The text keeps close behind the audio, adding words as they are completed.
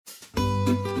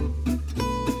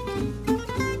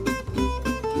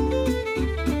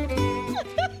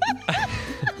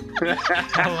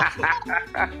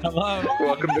Hello.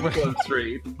 Welcome to Close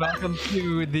Read. Welcome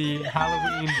to the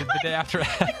Halloween, the day after.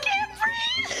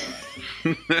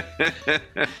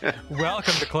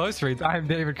 Welcome to Close Reads. I'm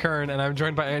David Kern, and I'm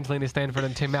joined by Angelina Stanford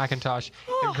and Tim McIntosh.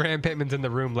 And Graham Pittman's in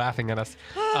the room laughing at us.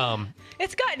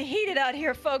 It's gotten heated out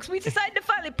here, folks. We decided to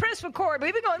finally press record.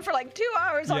 We've been going for like 2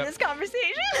 hours on this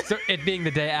conversation. So it being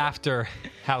the day after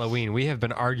Halloween, we have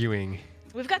been arguing.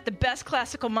 We've got the best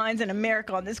classical minds in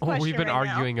America on this question. We've been right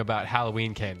arguing about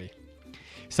Halloween candy.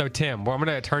 So Tim, well, I'm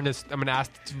going to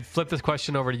flip this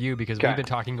question over to you because we've been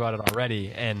talking about it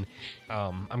already, and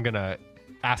I'm going to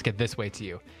ask it this way to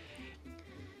you.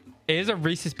 Is a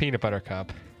Reese's Peanut Butter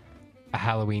Cup a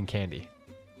Halloween candy?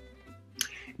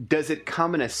 Does it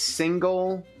come in a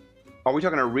single... Are we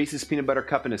talking a Reese's Peanut Butter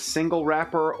Cup in a single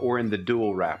wrapper or in the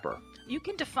dual wrapper? You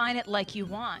can define it like you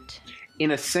want.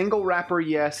 In a single wrapper,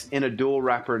 yes. In a dual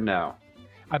wrapper, no.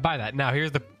 I buy that. Now,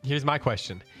 here's my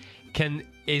question.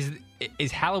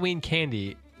 Is Halloween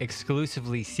candy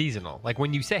exclusively seasonal? Like,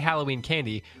 when you say Halloween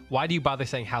candy, why do you bother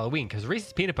saying Halloween? Because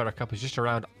Reese's Peanut Butter Cup is just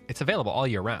around. It's available all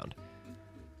year round.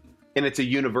 And it's a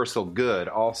universal good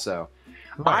also.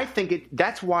 Right. I think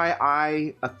that's why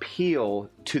I appeal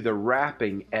to the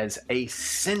wrapping as a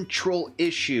central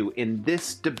issue in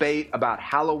this debate about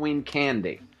Halloween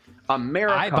candy.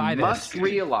 America must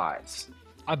realize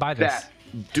that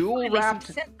dual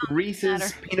wrapped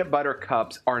Reese's Peanut Butter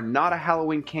Cups are not a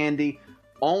Halloween candy.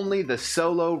 Only the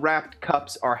solo wrapped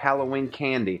cups are Halloween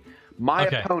candy. My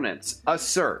opponents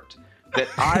assert that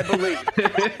I believe.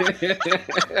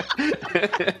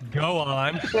 Go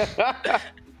on.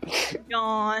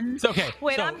 Yawn. It's okay.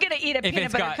 Wait, so I'm gonna eat a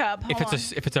peanut butter cup.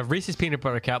 If it's a Reese's Peanut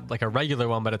Butter Cup, like a regular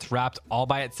one, but it's wrapped all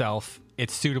by itself,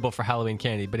 it's suitable for Halloween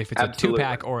candy. But if it's a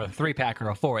 2-pack or a 3-pack or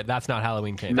a 4, that's not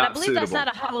Halloween candy. But I believe that's not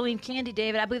a Halloween candy,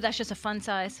 David. I believe that's just a fun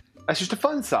size. That's just a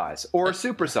fun size or a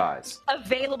super size.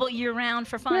 Available year-round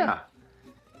for fun. Yeah.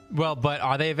 Well, but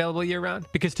are they available year-round?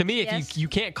 Because to me, if you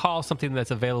can't call something that's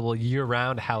available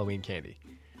year-round Halloween candy.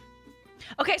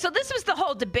 Okay, so this was the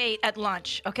whole debate at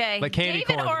lunch, okay? Like candy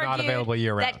corn is not available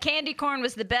year-round. That candy corn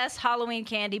was the best Halloween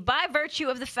candy by virtue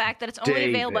of the fact that it's only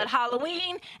available at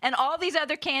Halloween, and all these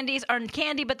other candies are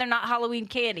candy, but they're not Halloween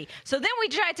candy. So then we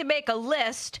tried to make a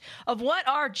list of what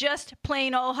are just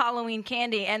plain old Halloween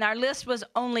candy, and our list was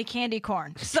only candy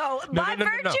corn. So by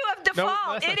virtue of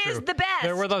default, it is the best.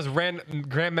 There were those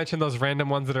Graham mentioned those random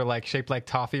ones that are like shaped like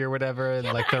toffee or whatever,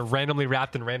 and like they're randomly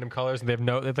wrapped in random colors, and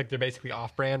they're basically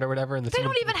off-brand or whatever. And they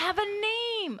don't even have a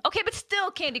name. Okay, but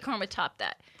still candy corn would top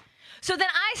that. So then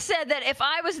I said that if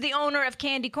I was the owner of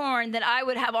candy corn, that I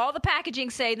would have all the packaging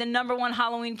say the #1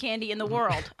 Halloween candy in the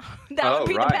world. That would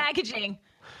be the packaging.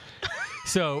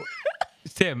 So,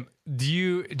 Tim, do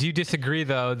you disagree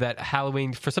though that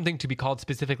Halloween, for something to be called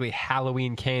specifically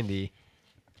Halloween candy,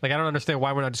 like I don't understand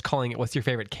why we're not just calling it what's your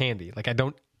favorite candy? Like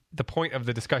the point of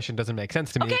the discussion doesn't make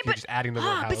sense to me if you're just adding the word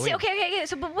Halloween. But see, okay.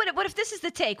 So, but what if this is the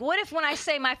take? What if when I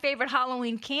say my favorite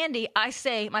Halloween candy, I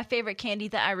say my favorite candy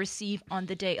that I receive on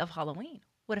the day of Halloween?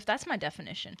 What if that's my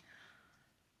definition?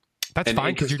 That's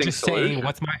fine because you're just saying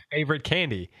what's my favorite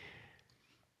candy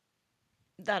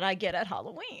that I get at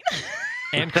Halloween.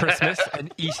 And Christmas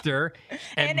and Easter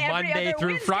and Monday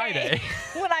through Wednesday Friday.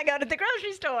 When I go to the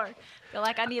grocery store. Feel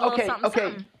like I need a little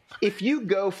something. If you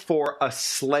go for a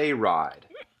sleigh ride,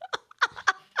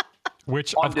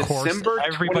 which of course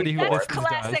everybody who listens does.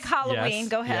 Classic Halloween. Yes,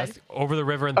 go ahead. Yes, over the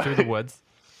river and through the woods.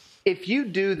 If you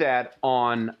do that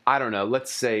on, I don't know,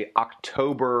 let's say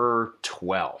October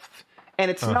 12th, and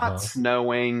it's not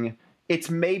snowing, it's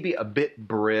maybe a bit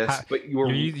brisk, but you're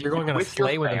going on a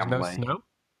sleigh when there's no snow?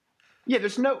 Yeah,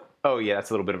 there's no... Oh, yeah, that's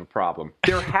a little bit of a problem.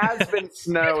 There has been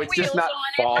snow. It's just not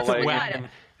falling.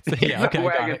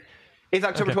 It's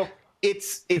October 12th.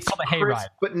 It's called a hayride,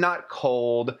 but not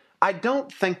cold. I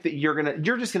don't think that you're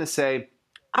just gonna say,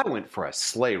 I went for a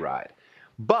sleigh ride.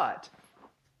 But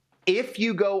if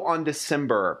you go on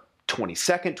December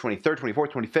 22nd, 23rd,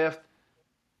 24th, 25th,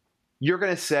 you're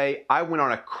gonna say, I went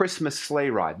on a Christmas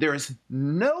sleigh ride. There is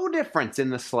no difference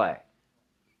in the sleigh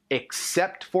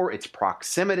except for its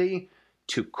proximity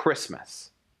to Christmas.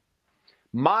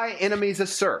 My enemies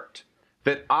assert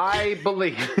that I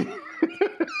believe...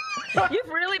 You've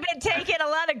really been taking a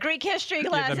lot of Greek history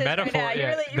classes the metaphor, right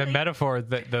now. The metaphor,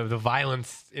 the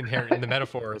violence inherent in the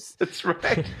metaphors. That's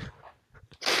right.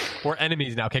 We're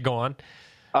enemies now. Okay, go on.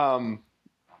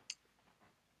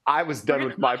 I was done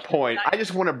with my point. I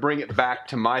just want to bring it back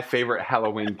to my favorite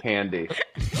Halloween candy,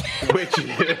 which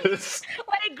is...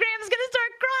 Wait, Graham's going to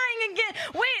start crying again.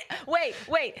 Wait,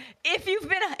 Wait.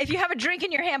 If you have a drink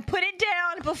in your hand, put it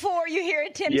down before you hear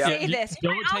Tim say this.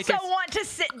 I also want to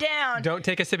sit down. Don't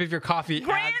take a sip of your coffee.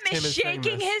 Graham is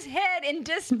shaking his head in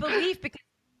disbelief because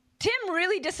Tim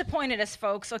really disappointed us,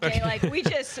 folks. Okay, like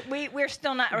we're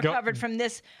still not recovered from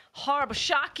this horrible,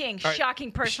 shocking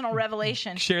personal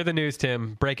revelation. Share the news,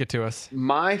 Tim. Break it to us.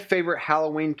 My favorite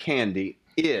Halloween candy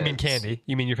is. You mean candy?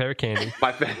 You mean your favorite candy?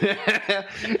 That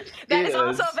is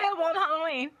also available on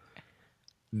Halloween.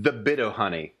 The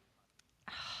Bit-O-Honey.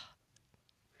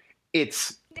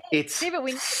 It's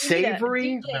David,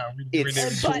 savory.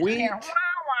 It's sweet.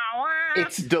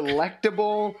 It's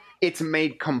delectable. It's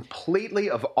made completely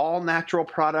of all natural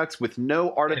products with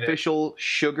no artificial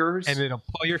sugars. And it'll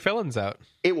pull your fillings out.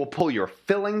 It will pull your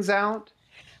fillings out.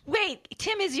 Wait,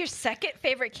 Tim, is your second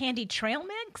favorite candy trail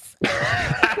mix?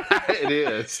 It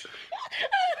is.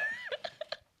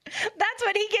 That's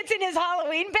what he gets in his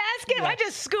Halloween basket. Yeah. I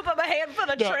just scoop up a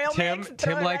handful of trail mix.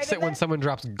 Tim likes it when someone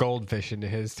drops goldfish into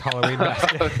his Halloween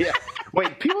basket. Yeah.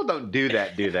 Wait, people don't do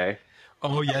that, do they?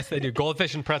 Oh, yes, they do.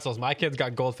 Goldfish and pretzels. My kids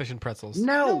got goldfish and pretzels.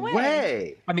 No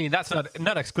way. I mean, that's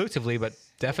not exclusively, but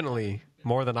definitely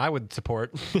more than I would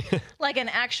support. Like an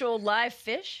actual live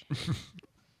fish?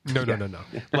 No.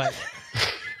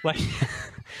 Like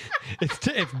it's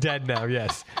dead now,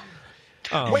 yes.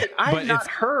 Wait, I've not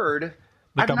heard.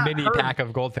 Like a mini pack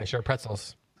of goldfish or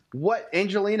pretzels. What,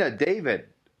 Angelina, David,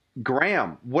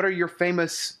 Graham, what are your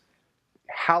famous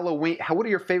Halloween?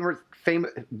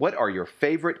 What are your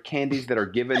favorite candies that are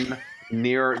given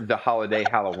near the holiday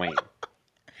Halloween?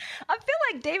 I feel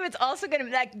like David's also going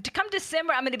to like to come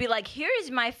December. I'm going to be like,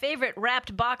 here's my favorite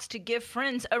wrapped box to give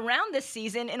friends around this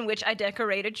season in which I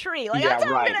decorate a tree. Like, yeah,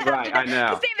 right. I know.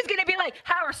 Because David's going to be like,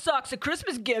 how are socks a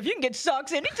Christmas gift? You can get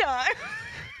socks anytime.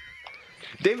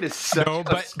 David is such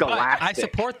a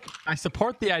scholastic. I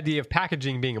support the idea of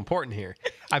packaging being important here.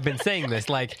 I've been saying this.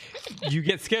 Like, you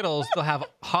get Skittles, they'll have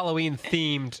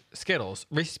Halloween-themed Skittles.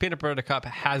 Reese's Peanut Butter Cup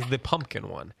has the pumpkin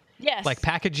one. Yes. Like,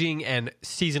 packaging and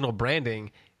seasonal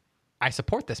branding, I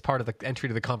support this part of the entry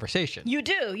to the conversation. You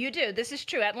do. This is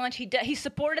true. At lunch, he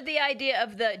supported the idea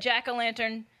of the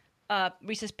jack-o'-lantern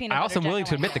Reese's Peanut Butter. I also am willing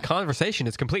to admit the conversation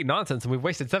is complete nonsense, and we've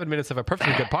wasted 7 minutes of a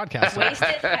perfectly good podcast.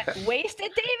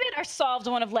 wasted, David, or solved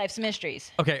one of life's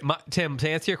mysteries? Okay, Tim, to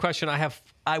answer your question,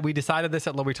 we decided this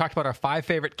we talked about our 5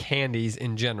 favorite candies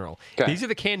in general. Okay. These are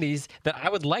the candies that I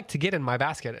would like to get in my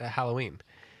basket at Halloween.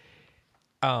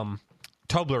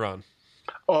 Toblerone.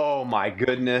 Oh my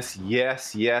goodness!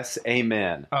 Yes,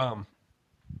 amen.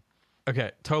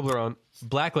 Okay, Toblerone,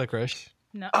 black licorice.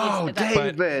 No,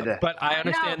 David. But I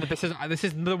understand that this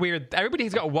is the weird.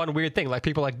 Everybody's got one weird thing. Like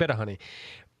people like Bit-O-Honey.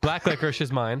 Black licorice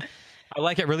is mine. I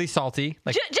like it really salty.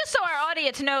 Like just so our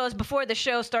audience knows, before the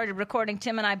show started recording,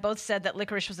 Tim and I both said that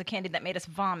licorice was a candy that made us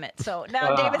vomit. So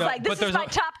now David's like, this is my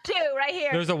top 2 right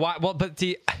here. There's but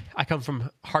see, I come from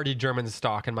hearty German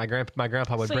stock, and my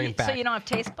grandpa would bring it back. So you don't have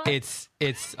taste buds?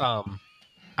 It's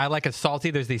I like it salty.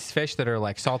 There's these fish that are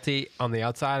like salty on the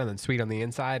outside and then sweet on the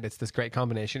inside. It's this great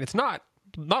combination. It's not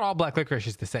all black licorice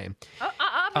is the same.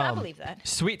 I believe that.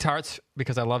 Sweet tarts,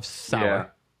 because I love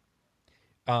sour.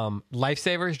 Yeah.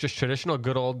 Lifesavers, just traditional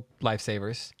good old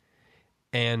Lifesavers.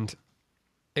 And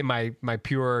in my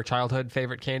pure childhood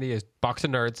favorite candy is Box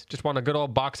of Nerds. Just want a good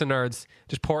old Box of Nerds.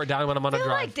 Just pour it down when I'm on a drive. I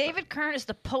feel like David Kern is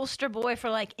the poster boy for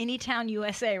like Anytown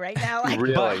USA right now. Like,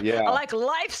 really, yeah. I like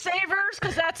Lifesavers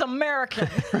because that's American.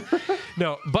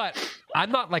 No, but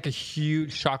I'm not like a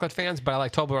huge chocolate fan, but I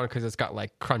like Toblerone because it's got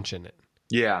like crunch in it.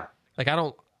 Yeah. Like I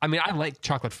like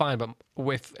chocolate fine, but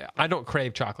I don't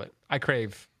crave chocolate. I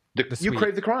crave the sweet. You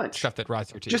crave the crunch. Stuff that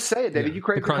rots your teeth. Just say it, David. Yeah. You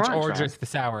crave the crunch. Or just the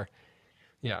sour.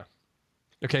 Yeah.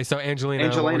 Okay, so Angelina.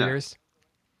 What are yours?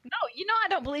 No, I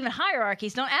don't believe in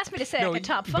hierarchies. Don't ask me to say like a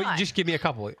top 5. But just give me a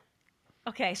couple.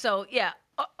 Okay, so yeah.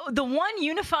 The one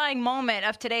unifying moment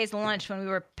of today's lunch when we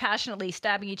were passionately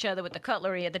stabbing each other with the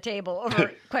cutlery at the table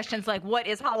over questions like, what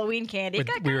is Halloween candy?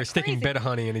 We were sticking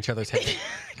Bit-O-Honey in each other's head.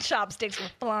 Chopsticks were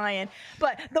flying.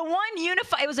 But the one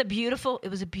it was a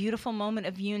beautiful moment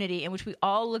of unity in which we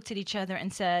all looked at each other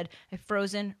and said, a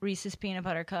frozen Reese's Peanut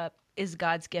Butter Cup is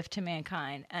God's gift to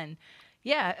mankind. And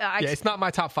it's not my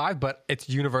top 5, but it's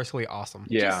universally awesome.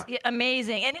 Yeah. Just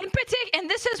amazing. And in particular, and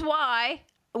this is why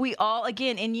we all,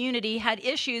 again, in unity, had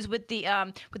issues with the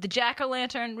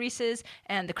jack-o'-lantern Reese's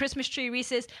and the Christmas tree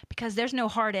Reese's, because there's no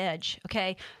hard edge,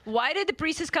 okay? Why did the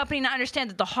Reese's company not understand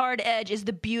that the hard edge is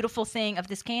the beautiful thing of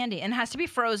this candy? And it has to be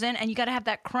frozen, and you got to have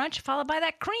that crunch followed by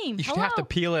that cream. You should have to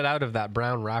peel it out of that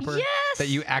brown wrapper that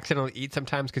you accidentally eat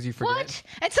sometimes because you forget. What?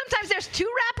 And sometimes there's 2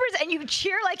 wrappers, and you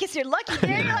cheer like it's your lucky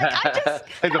day. You're like, I just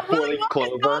like the 4-leaf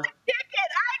clover. I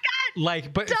got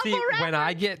Like, but Double see, when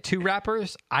I get 2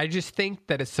 wrappers, I just think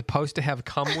that it's supposed to have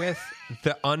come with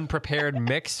the unprepared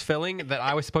mix filling that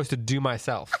I was supposed to do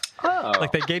myself. Oh.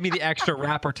 Like, they gave me the extra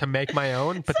wrapper to make my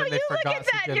own, but So then they you look forgot at to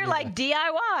that get and you're it like, in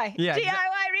DIY. Yeah,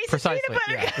 DIY Reese's precisely. peanut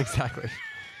butter. Yeah, exactly.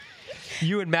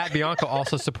 You and Matt Bianco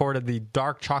also supported the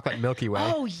dark chocolate Milky Way.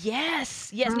 Oh,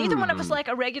 yes. Yes. Neither one of us like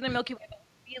a regular Milky Way, but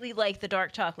we really like the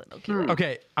dark chocolate Milky Way.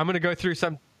 Okay, I'm going to go through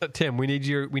some. Tim, we need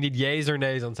yays or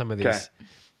nays on some of these. Okay.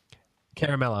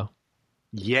 Caramello.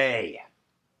 Yay.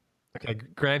 Okay,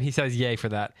 Graham, he says yay for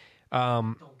that.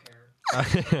 Don't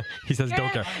care. He says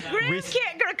don't care. Graham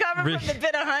can't recover from the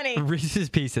bit of honey. Reese's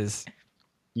Pieces.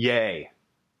 Yay.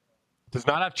 Does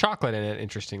not have chocolate in it,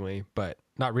 interestingly, but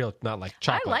not like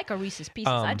chocolate. I like a Reese's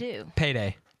Pieces. I do.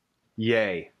 Payday.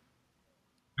 Yay.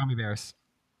 Gummy bears.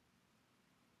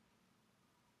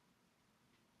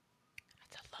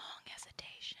 That's a long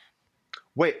hesitation.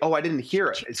 Wait, I didn't hear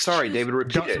it. Sorry, David,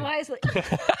 repeat Choose it. wisely. I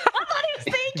thought he was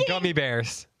thinking. Gummy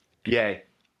bears. Yay.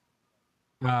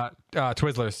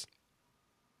 Twizzlers.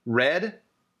 Red?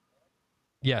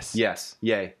 Yes. Yes.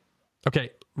 Yay. Okay,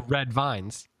 red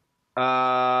vines.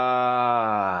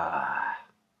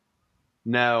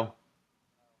 No.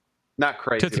 Not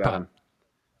crazy Tootsie about Pop. them.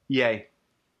 Yay.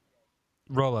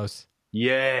 Rolos.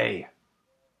 Yay.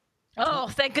 Oh,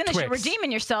 thank goodness you're Twix.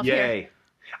 redeeming yourself here. Yay.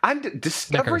 I'm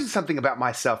discovering Snickers. something about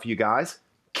myself, you guys.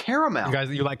 Caramel. You guys,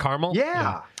 you like caramel?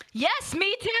 Yeah. Yes,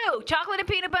 me too. Chocolate and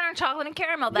peanut butter and chocolate and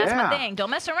caramel. That's my Yeah. thing. Don't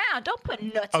mess around. Don't put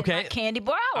nuts Okay. in my candy,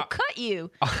 boy. I will cut you.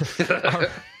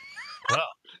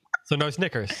 So no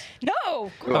Snickers. No.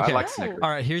 Oh, I Okay. like Snickers. All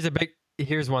right,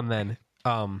 here's one then.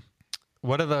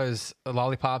 What are those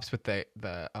lollipops with the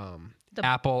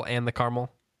apple and the caramel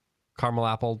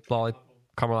apple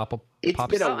caramel apple It's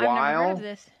pops? been a Oh, I've never heard while. of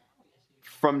this.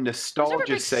 From Those are a nostalgia's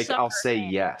big sake, I'll summer say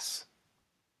thing. yes.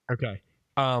 Okay.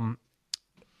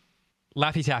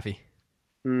 Laffy Taffy.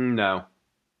 No.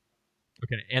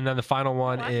 Okay, and then the final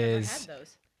one Oh, I've never is had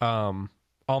those.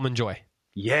 Almond Joy.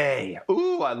 Yay.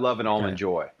 Ooh, I love an almond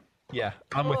joy. Yeah,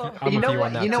 I'm with Oh. I'm You with know you what?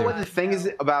 on that You know too. what the thing is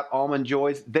about almond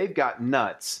joys? They've got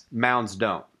nuts. Mounds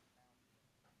don't.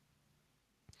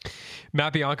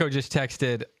 Matt Bianco just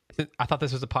texted. I thought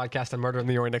this was a podcast on Murder on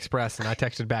the Orient Express, and I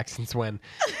texted back since when.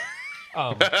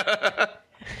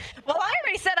 Well, I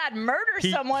already said I'd murder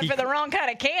someone for the wrong kind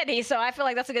of candy, so I feel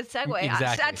like that's a good segue.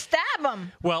 Exactly. I'd stab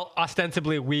them. Well,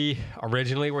 ostensibly, we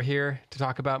originally were here to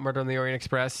talk about Murder on the Orient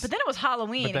Express. But then it was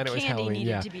Halloween, But then and it was candy Halloween, needed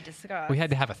yeah. to be discussed. We had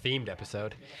to have a themed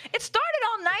episode. It started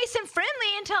all nice and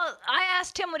friendly until I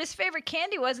asked him what his favorite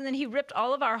candy was, and then he ripped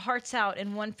all of our hearts out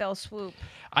in one fell swoop.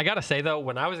 I gotta say though,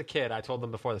 when I was a kid, I told them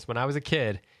before this. When I was a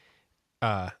kid,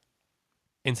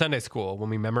 in Sunday school, when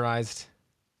we memorized,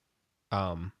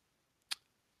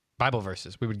 Bible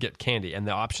verses, we would get candy, and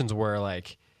the options were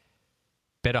like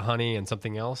bit of honey and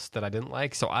something else that I didn't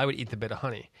like. So I would eat the bit of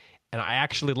honey, and I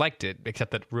actually liked it, except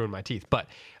that it ruined my teeth. But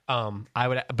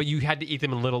but you had to eat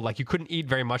them in little, like you couldn't eat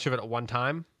very much of it at one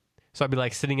time. So I'd be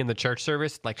like sitting in the church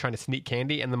service, like trying to sneak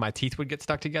candy, and then my teeth would get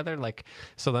stuck together. Like,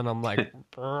 so then I'm like,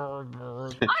 I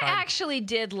actually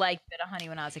did like bit of honey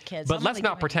when I was a kid. So but I'm let's only not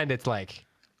giving- pretend it's like.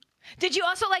 Did you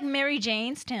also like Mary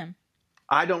Jane's, Tim?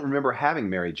 I don't remember having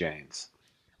Mary Jane's.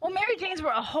 Well, Mary Jane's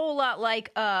were a whole lot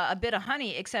like a bit of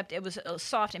honey, except it was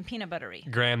soft and peanut buttery.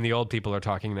 Graham, the old people are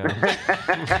talking now.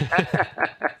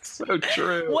 So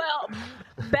true. Well,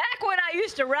 back when I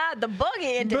used to ride the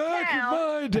buggy into town,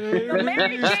 my day,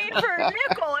 Mary Jane for a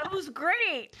nickel, it was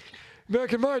great.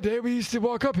 back in my day, we used to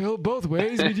walk uphill both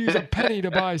ways. We'd use a penny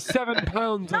to buy 7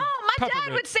 pounds. No, my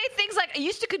dad would say things like, I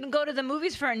used to go to the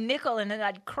movies for a nickel, and then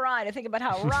I'd cry to think about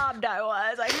how robbed I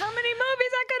was. Like, how many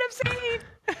movies I could have seen.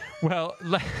 Well,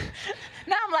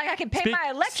 Now I'm like, I can pay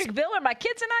my electric bill, or my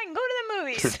kids and I can go to the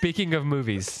movies. speaking of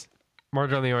movies,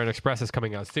 Murder on the Orient Express is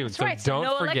coming out soon. That's so right. So don't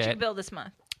no forget. electric bill this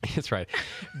month. That's right.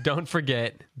 Don't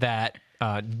forget that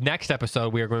next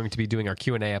episode we are going to be doing our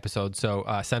Q&A episode. So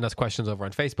send us questions over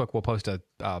on Facebook. We'll post a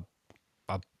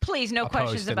Please, no a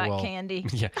questions post and about we'll- candy.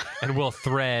 Yeah, and we'll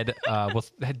thread.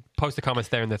 Post the comments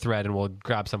there in the thread, and we'll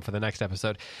grab some for the next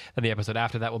episode. And the episode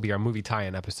after that will be our movie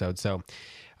tie-in episode. So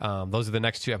those are the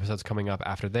next 2 episodes coming up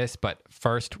after this. But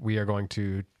first, we are going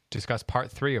to discuss part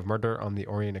 3 of Murder on the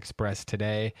Orient Express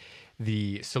today.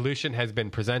 The solution has been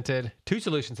presented. 2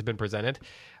 solutions have been presented.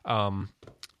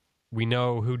 We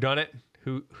know who done it,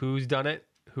 who's done it,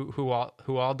 who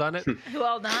all done it. Who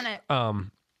all done it?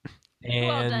 And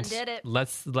all done did it.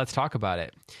 let's talk about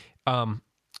it.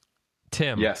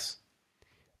 Tim. Yes.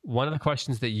 One of the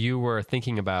questions that you were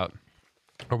thinking about,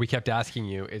 or we kept asking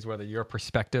you, is whether your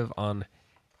perspective on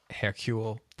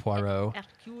Hercule Poirot.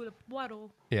 Hercule Poirot.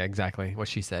 Yeah, exactly what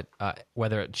she said.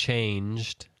 Whether it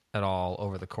changed at all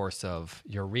over the course of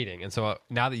your reading. And so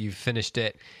now that you've finished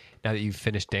it, now that you've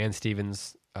finished Dan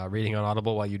Stevens' reading on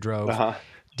Audible while you drove,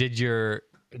 did you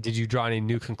draw any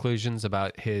new conclusions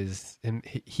about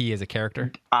he as a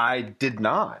character? I did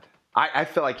not. I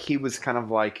feel like he was kind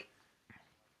of like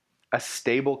a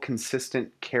stable,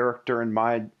 consistent character, and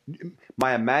my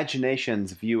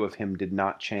imagination's view of him did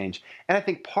not change. And I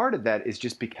think part of that is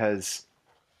just because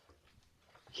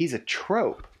he's a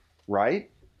trope, right?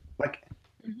 Like,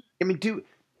 I mean,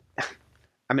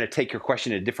 I'm going to take your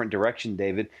question in a different direction,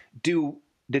 David. Do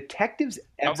detectives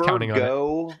ever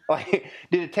go like?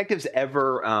 Do detectives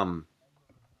ever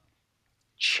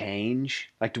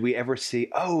change? Like, do we ever see?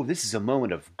 Oh, this is a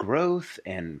moment of growth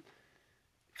and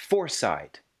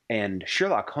foresight, and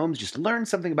Sherlock Holmes just learned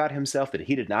something about himself that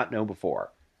he did not know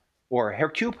before, or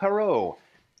Hercule Poirot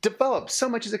developed so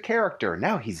much as a character.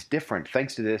 Now he's different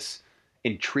thanks to this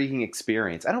intriguing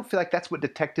experience. I don't feel like that's what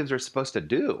detectives are supposed to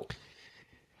do.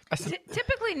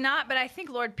 Typically not, but I think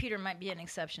Lord Peter might be an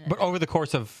exception. But over the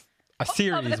course of a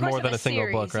series, more than a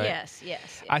single book, right?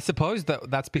 Yes. I suppose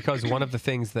that's because one of the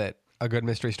things that a good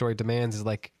mystery story demands is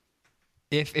like,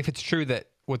 if it's true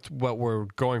that what we're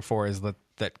going for is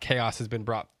that chaos has been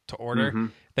brought to order,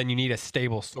 then you need a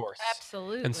stable source.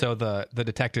 Absolutely. And so the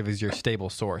detective is your stable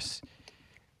source.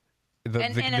 And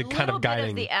a kind of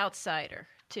guiding, bit of the outsider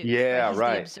too. Yeah, he's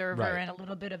right. The observer and a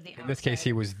little bit of the outsider. In this case,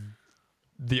 he was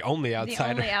the only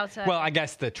outsider. The only outsider. Well, I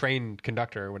guess the train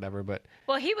conductor or whatever, but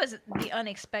he was the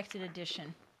unexpected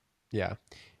addition. Yeah.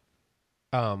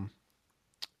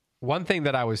 One thing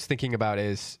that I was thinking about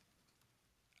is,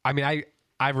 I mean,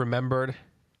 I remembered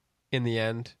in the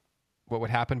end what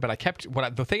would happen, but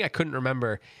the thing I couldn't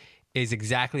remember is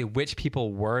exactly which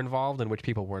people were involved and which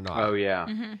people were not. Oh yeah.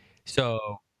 Mm-hmm.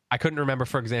 So I couldn't remember,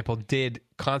 for example, did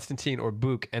Constantine or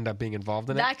Book end up being involved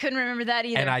in it? I couldn't remember that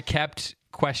either. And I kept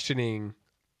questioning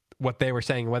what they were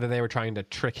saying, whether they were trying to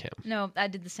trick him. No, I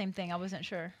did the same thing. I wasn't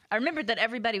sure. I remembered that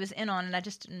everybody was in on, and I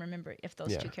just didn't remember if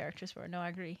those two characters were. No, I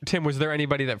agree. Tim, was there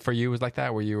anybody that for you was like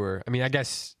that, where you were? I mean, I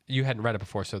guess you hadn't read it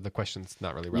before, so the question's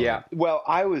not really relevant. Yeah. Well,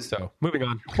 I was. So moving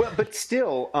on. Well, but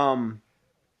still, I'm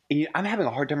having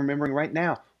a hard time remembering right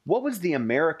now. What was the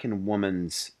American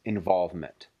woman's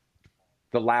involvement?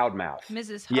 The loudmouth.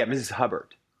 Mrs. Hubbard. Yeah, Mrs.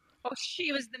 Hubbard. Oh,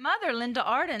 she was the mother, Linda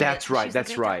Arden. That's right.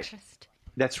 That's right.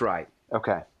 That's right.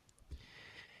 Okay.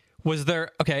 Was there,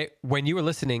 when you were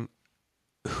listening,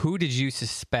 who did you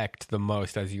suspect the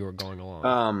most as you were going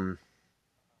along?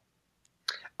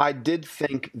 I did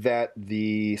think that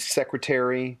the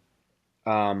secretary,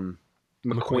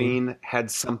 McQueen,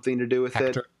 had something to do with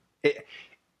it.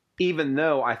 Even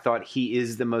though I thought he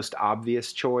is the most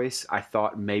obvious choice, I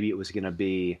thought maybe it was going to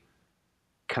be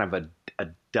kind of a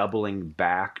doubling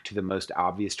back to the most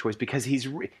obvious choice, because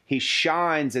he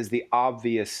shines as the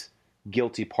obvious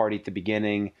guilty party at the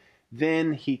beginning.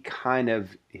 Then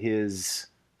his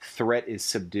threat is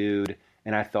subdued,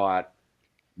 and I thought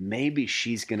maybe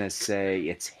she's going to say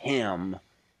it's him,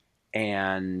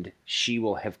 and she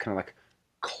will have kind of like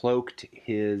cloaked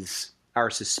our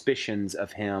suspicions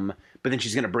of him, but then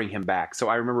she's going to bring him back. So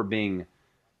I remember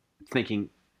thinking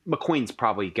McQueen's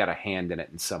probably got a hand in it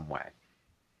in some way.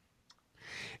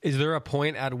 Is there a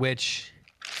point at which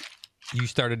you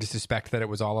started to suspect that it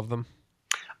was all of them?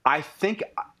 I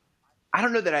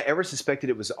don't know that I ever suspected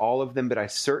it was all of them, but I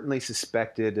certainly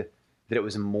suspected that it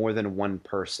was more than one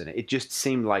person. It just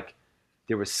seemed like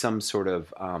there was some sort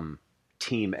of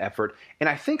team effort. And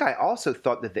I think I also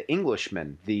thought that the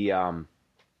Englishman,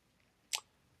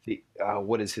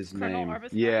 what is his name? Arbuthnot?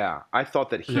 Yeah, I thought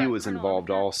that he was Colonel involved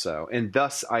Arbuthnot. also. And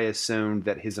thus I assumed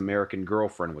that his American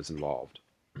girlfriend was involved.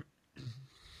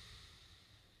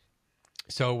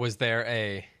 So was there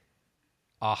a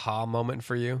aha moment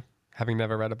for you, having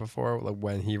never read it before, like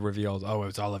when he revealed, oh, it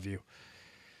was all of you?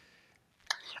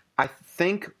 I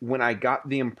think when I got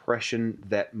the impression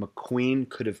that McQueen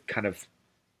could have kind of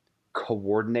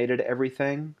coordinated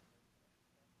everything,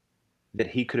 that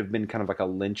he could have been kind of like a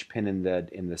linchpin in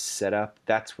the setup,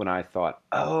 that's when I thought,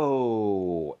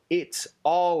 oh, it's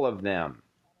all of them.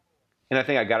 And I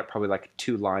think I got it probably like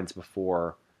 2 lines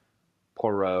before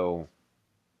Poirot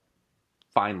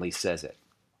finally says it.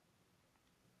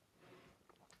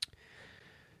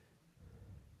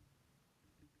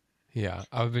 Yeah,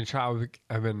 I was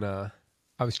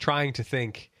trying to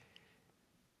think.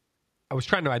 I was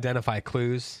trying to identify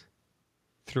clues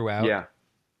throughout. Yeah.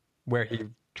 Where he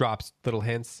drops little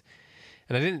hints,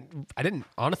 and I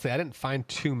didn't find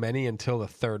too many until the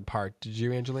third part. Did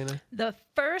you, Angelina? The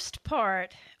first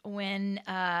part, when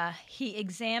he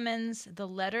examines the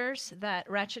letters that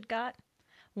Ratchet got,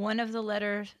 one of the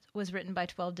letters was written by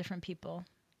 12 different people.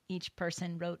 Each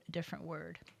person wrote a different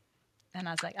word. And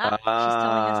I was like, she's telling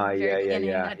us at the very beginning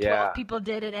that 12 yeah. people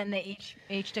did it and they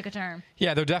each took a turn.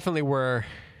 Yeah, there definitely were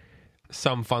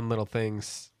some fun little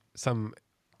things. Some,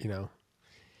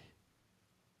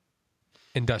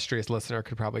 industrious listener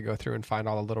could probably go through and find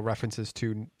all the little references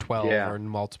to 12 or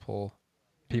multiple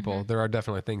people. Mm-hmm. There are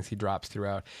definitely things he drops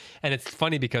throughout. And it's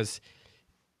funny because,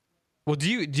 well, do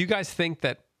you guys think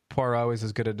that Poirot is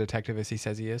as good a detective as he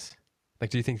says he is? Like,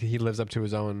 do you think that he lives up to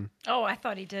his own? Oh, I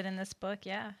thought he did in this book,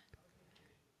 yeah.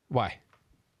 Why?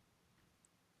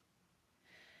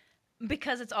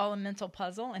 Because it's all a mental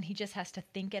puzzle and he just has to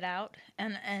think it out.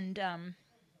 And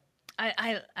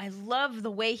I love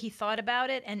the way he thought about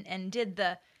it and did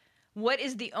what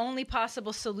is the only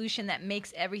possible solution that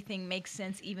makes everything make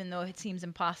sense even though it seems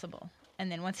impossible.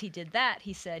 And then once he did that,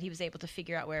 he said he was able to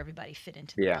figure out where everybody fit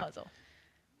into the puzzle.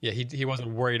 Yeah, he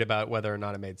wasn't worried about whether or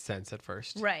not it made sense at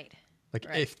first. Right. Like,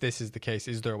 if this is the case,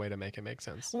 is there a way to make it make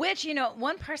sense? Which,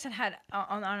 one person had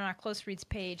on our Close Reads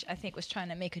page, I think, was trying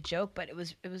to make a joke, but it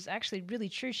was actually really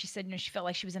true. She said, she felt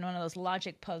like she was in one of those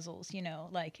logic puzzles,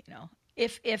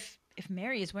 if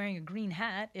Mary is wearing a green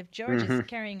hat, if George is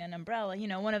carrying an umbrella,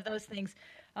 one of those things.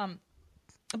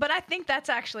 But I think that's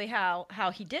actually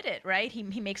how he did it, right? He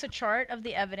makes a chart of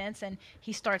the evidence and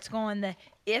he starts going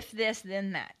if this,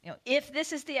 then that. If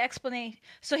this is the explanation.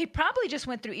 So he probably just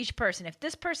went through each person. If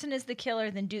this person is the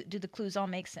killer, then do the clues all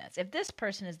make sense? If this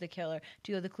person is the killer,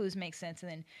 do the clues make sense? And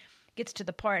then gets to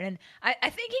the part. And I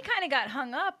think he kind of got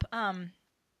hung up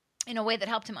in a way that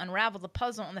helped him unravel the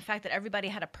puzzle on the fact that everybody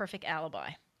had a perfect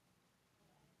alibi.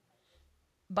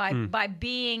 By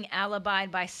being alibied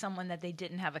by someone that they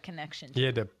didn't have a connection to. He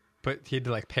had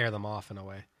to like pair them off in a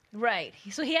way. Right.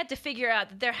 So he had to figure out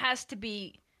that there has to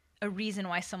be a reason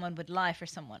why someone would lie for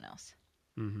someone else.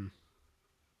 Mm-hmm.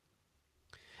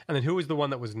 And then who was the one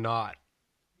that was not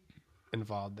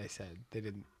involved? They said they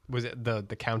didn't. Was it the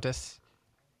Countess?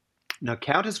 No,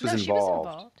 Countess was involved. She was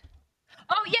involved.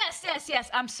 Oh, yes.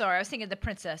 I'm sorry. I was thinking of the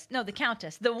princess. No, the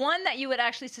Countess. The one that you would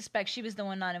actually suspect, she was the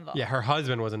one not involved. Yeah, her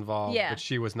husband was involved, but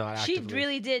she was not actively. She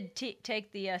really did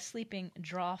take the sleeping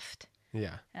draught.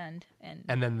 Yeah. And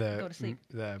then go to sleep.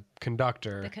 The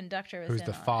conductor. The conductor was who's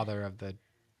the father of the.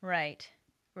 Right.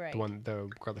 The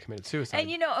girl that committed suicide. And,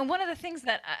 and one of the things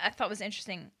that I thought was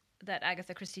interesting that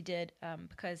Agatha Christie did,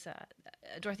 because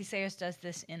Dorothy Sayers does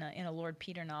this in a Lord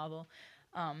Peter novel.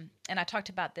 And I talked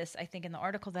about this, I think, in the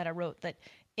article that I wrote, that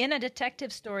in a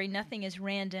detective story, nothing is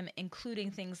random,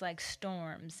 including things like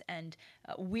storms and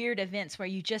weird events where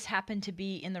you just happen to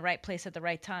be in the right place at the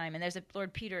right time. And there's a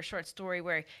Lord Peter short story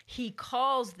where he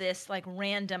calls this like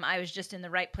random, I was just in the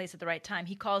right place at the right time.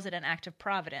 He calls it an act of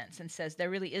providence and says there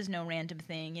really is no random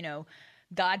thing,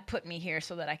 God put me here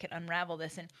so that I could unravel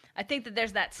this. And I think that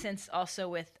there's that sense also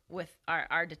with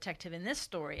our detective in this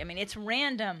story. I mean, it's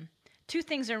random. Two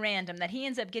things are random, that he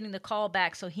ends up getting the call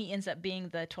back, so he ends up being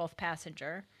the 12th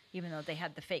passenger, even though they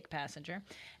had the fake passenger.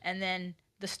 And then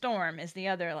the storm is the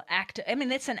other act.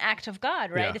 It's an act of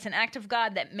God, right? Yeah. It's an act of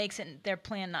God that makes their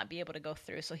plan not be able to go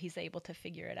through, so he's able to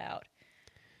figure it out.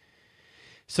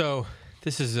 So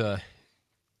this is the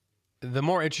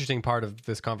more interesting part of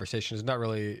this conversation is not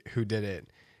really who did it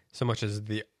so much as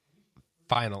the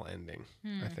final ending,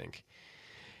 I think.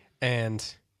 And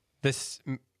this...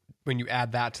 when you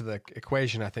add that to the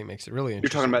equation, I think makes it really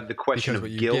interesting. You're talking about the question of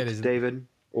guilt, David,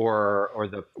 or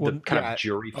the kind of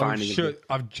jury finding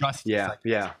of justice. Yeah.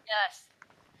 Yes.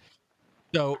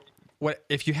 So, what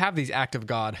if you have these act of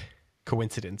God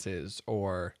coincidences,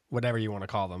 or whatever you want to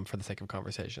call them for the sake of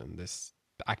conversation, this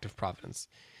act of providence,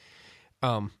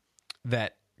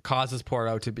 that causes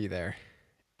Poirot to be there,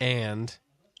 and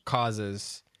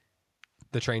causes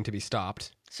the train to be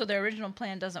stopped. So the original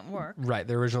plan doesn't work. Right.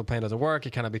 The original plan doesn't work.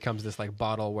 It kind of becomes this like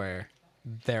bottle where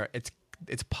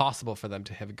it's possible for them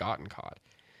to have gotten caught.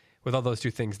 With all those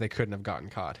two things, they couldn't have gotten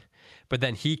caught. But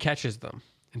then he catches them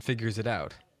and figures it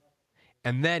out.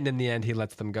 And then in the end, he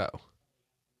lets them go.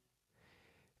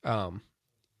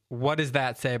 What does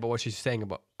that say about what she's saying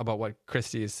about what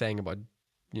Christie is saying about,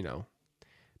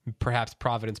 perhaps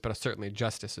providence, but certainly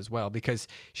justice as well? Because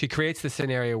she creates the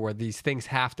scenario where these things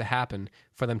have to happen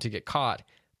for them to get caught.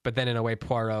 But then in a way,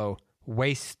 Poirot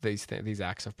wastes these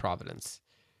acts of providence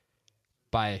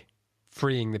by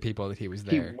freeing the people that he was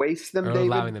there. He wastes them, or David?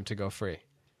 Allowing them to go free.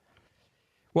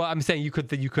 Well, I'm saying you could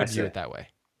view it that way.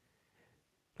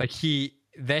 Like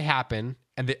they happen,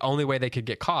 and the only way they could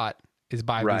get caught is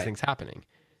by these things happening.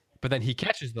 But then he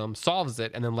catches them, solves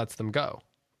it, and then lets them go.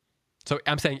 So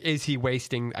I'm saying, is he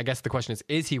wasting? I guess the question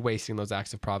is he wasting those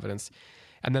acts of providence?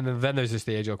 And then there's just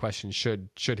the age-old question: should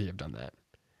he have done that?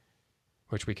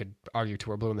 which we could argue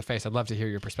till we're blue in the face. I'd love to hear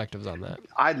your perspectives on that.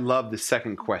 I love the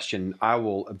second question. I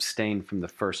will abstain from the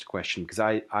first question because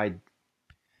I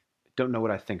don't know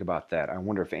what I think about that. I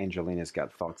wonder if Angelina's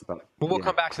got thoughts about it. Well, we'll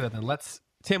come back to that then.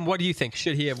 Tim, what do you think?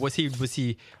 Should he was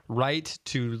he right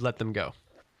to let them go?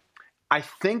 I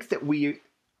think that we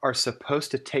are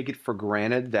supposed to take it for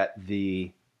granted that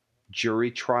the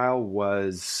jury trial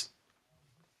was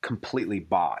completely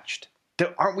botched.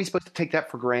 Aren't we supposed to take that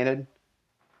for granted?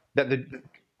 That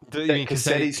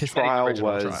Cassetti's trial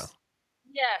was trial.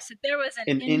 Yes, there was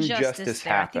an injustice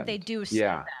there. Happened. I think they do say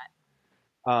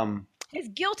that. His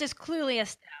guilt is clearly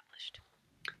established.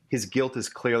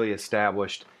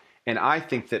 And I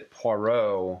think that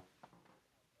Poirot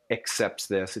accepts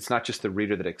this. It's not just the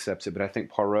reader that accepts it, but I think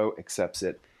Poirot accepts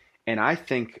it. And I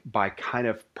think by kind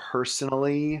of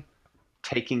personally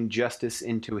taking justice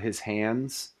into his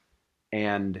hands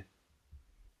and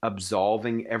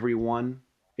absolving everyone,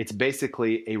 it's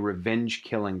basically a revenge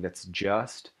killing that's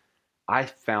just. I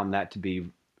found that to be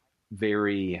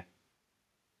very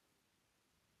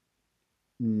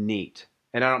neat.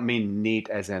 And I don't mean neat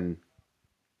as in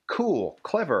cool,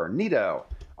 clever, neato.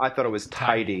 I thought it was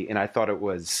tidy, and I thought it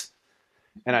was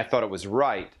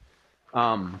right.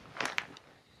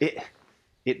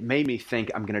 It made me think,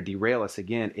 I'm going to derail us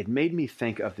again. It made me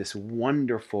think of this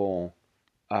wonderful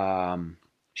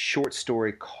short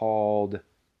story called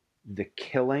The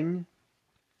Killing,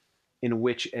 in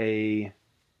which a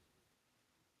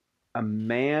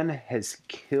man has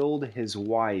killed his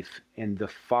wife, and the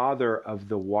father of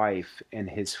the wife and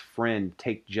his friend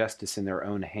take justice in their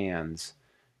own hands.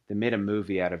 They made a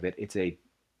movie out of it. It's a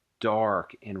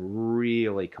dark and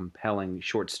really compelling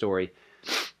short story.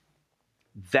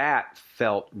 That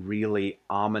felt really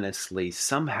ominously,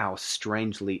 somehow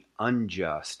strangely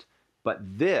unjust. But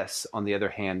this, on the other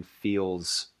hand,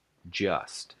 feels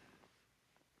just.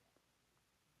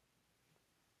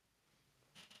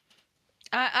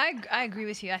 I agree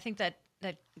with you. I think that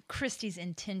Christie's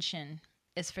intention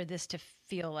is for this to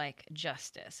feel like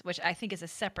justice, which I think is a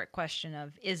separate question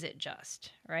of, is it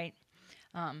just, right?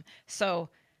 So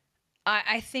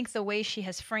I think the way she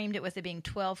has framed it with it being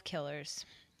 12 killers,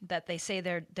 that they say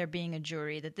they're being a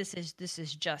jury, that this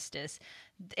is justice.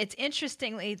 It's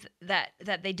interestingly that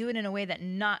they do it in a way that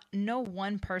no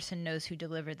one person knows who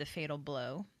delivered the fatal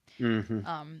blow. Mm-hmm.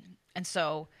 And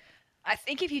so I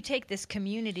think if you take this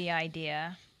community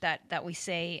idea that we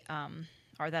say,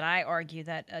 or that I argue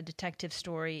that a detective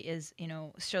story is,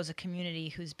 shows a community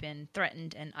who's been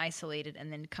threatened and isolated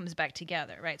and then comes back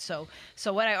together, right? So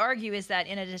what I argue is that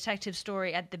in a detective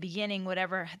story, at the beginning,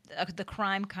 whatever the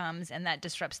crime comes and that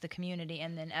disrupts the community,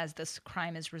 and then as this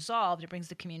crime is resolved, it brings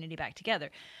the community back together.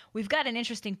 We've got an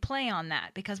interesting play on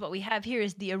that, because what we have here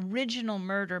is the original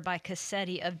murder by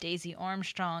Cassetti of Daisy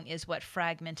Armstrong is what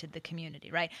fragmented the community,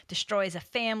 right? Destroys a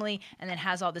family and then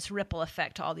has all this ripple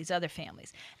effect to all these other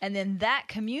families. And then that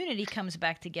community comes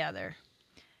back together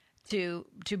to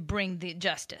bring the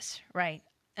justice, right?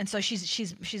 And so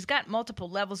she's got multiple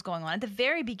levels going on. At the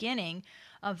very beginning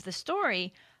of the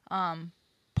story,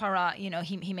 Poirot,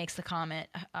 he makes the comment,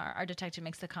 our detective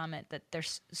makes the comment that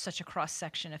there's such a cross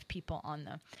section of people on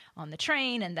the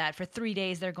train, and that for 3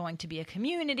 days they're going to be a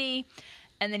community.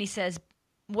 And then he says,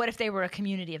 what if they were a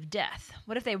community of death?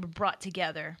 What if they were brought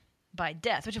together by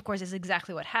death, which of course is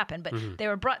exactly what happened, but they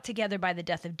were brought together by the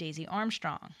death of Daisy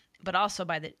Armstrong, but also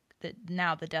by the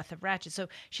death of Ratched. So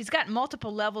she's got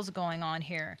multiple levels going on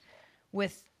here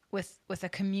with a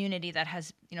community that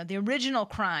has, the original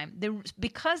crime.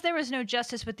 Because there was no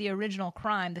justice with the original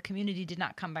crime, the community did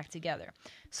not come back together.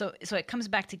 So it comes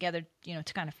back together,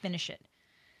 to kind of finish it.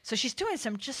 So she's doing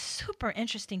some just super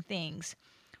interesting things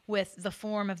with the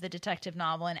form of the detective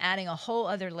novel and adding a whole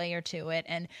other layer to it.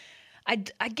 And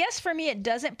I guess for me, it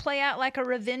doesn't play out like a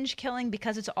revenge killing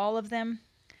because it's all of them.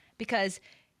 Because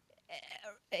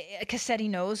Cassetti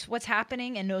knows what's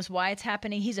happening and knows why it's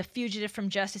happening. He's a fugitive from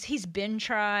justice. He's been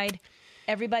tried.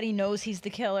 Everybody knows he's the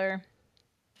killer.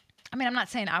 I mean, I'm not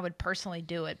saying I would personally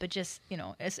do it, but just,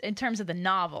 in terms of the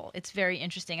novel, it's very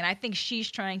interesting. And I think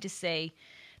she's trying to say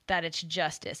that it's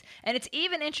justice. And it's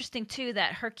even interesting, too,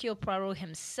 that Hercule Poirot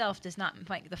himself does not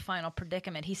make the final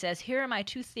predicament. He says, here are my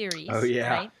two theories. Oh, yeah.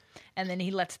 Right? And then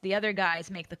he lets the other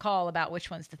guys make the call about which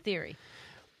one's the theory.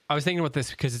 I was thinking about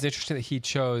this because it's interesting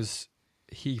that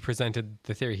he presented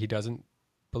the theory he doesn't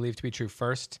believe to be true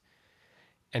first,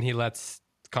 and he lets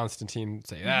Constantine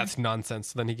say, that's nonsense.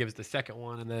 So then he gives the second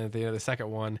one, and then the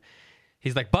second one,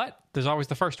 he's like, but there's always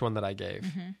the first one that I gave.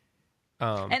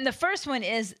 And the first one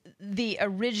is the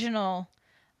original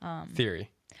theory.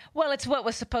 Well, it's what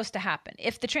was supposed to happen.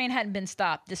 If the train hadn't been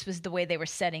stopped, this was the way they were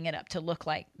setting it up to look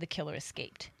like the killer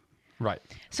escaped. Right.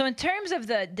 So in terms of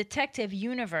the detective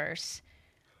universe,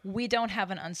 we don't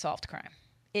have an unsolved crime.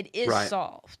 It is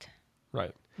solved.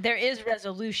 Right. There is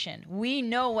resolution. We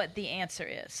know what the answer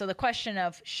is. So the question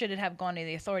of should it have gone to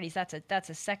the authorities, that's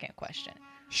a second question.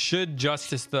 Should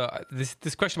justice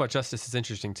this question about justice is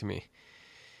interesting to me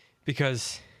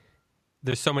because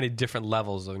there's so many different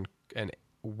levels and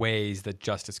ways that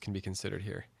justice can be considered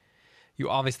here. You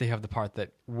obviously have the part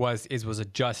that was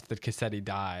it just that Cassetti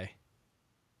die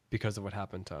because of what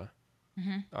happened to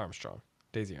Armstrong,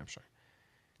 Daisy Armstrong.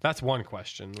 That's one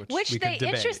question, which we they could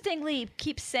debate. Interestingly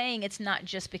keep saying it's not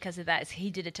just because of that.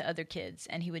 He did it to other kids,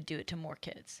 and he would do it to more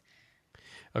kids.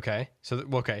 Okay. So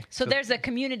there's a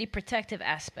community protective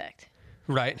aspect.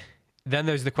 Right. Then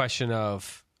there's the question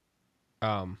of,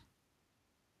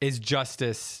 is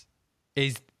justice,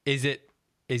 is the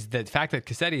fact that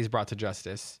Cassetti is brought to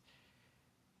justice,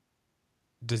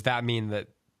 does that mean that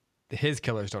his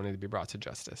killers don't need to be brought to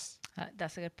justice?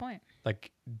 That's a good point.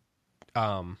 Like,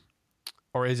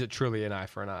 or is it truly an eye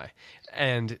for an eye?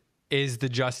 And is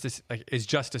justice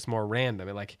more random?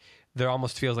 And like, there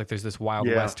almost feels like there's this Wild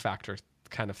West factor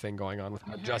kind of thing going on with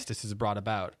how justice is brought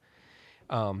about,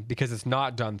 because it's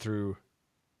not done through,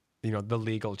 the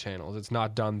legal channels. It's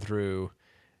not done through,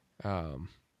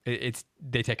 they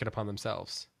take it upon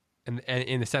themselves. And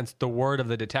in a sense, the word of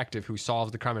the detective who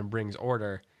solves the crime and brings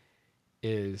order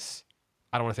is,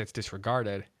 I don't want to say it's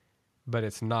disregarded, but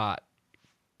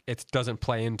it doesn't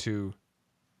play into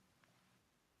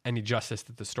any justice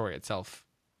that the story itself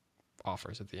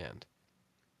offers at the end.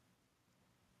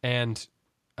 And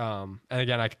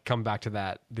again, I could come back to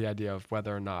that, the idea of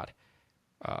whether or not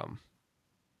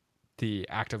the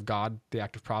act of God, the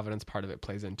act of providence part of it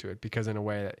plays into it, because in a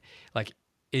way that, like,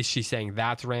 is she saying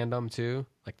that's random too?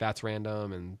 Like, that's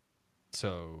random, and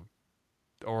so,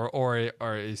 or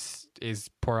is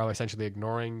Poirot essentially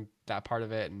ignoring that part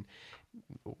of it? And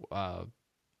I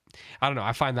don't know.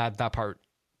 I find that part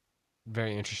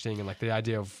very interesting, and like the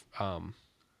idea of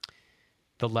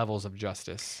the levels of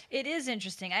justice. It is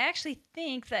interesting. I actually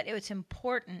think that it's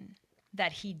important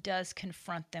that he does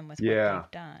confront them with what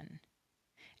they've done,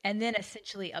 and then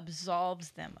essentially absolves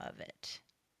them of it.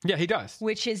 Yeah, he does.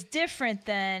 Which is different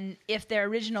than if their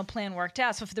original plan worked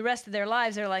out. So for the rest of their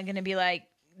lives, they're like going to be like,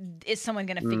 is someone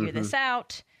going to figure this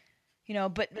out?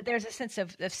 But there's a sense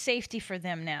of safety for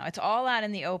them now. It's all out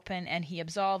in the open, and he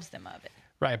absolves them of it.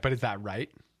 Right, but is that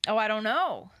right? Oh, I don't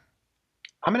know.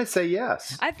 I'm going to say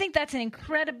yes. I think that's an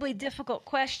incredibly difficult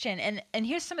question. And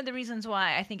here's some of the reasons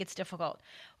why I think it's difficult.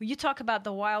 When you talk about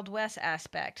the Wild West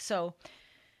aspect. So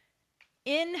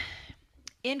in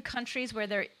countries where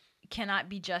there cannot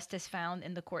be justice found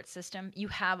in the court system, you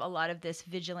have a lot of this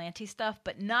vigilante stuff,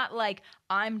 but not like,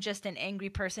 I'm just an angry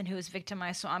person who is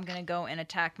victimized, so I'm going to go and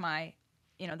attack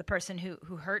the person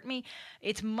who hurt me.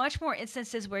 It's much more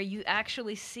instances where you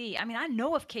actually see, I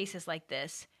know of cases like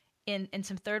this in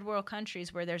some third world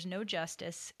countries where there's no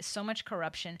justice, so much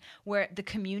corruption, where the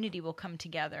community will come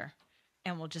together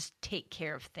and will just take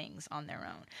care of things on their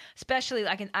own. Especially,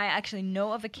 I actually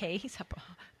know of a case. I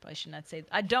probably should not say.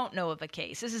 I don't know of a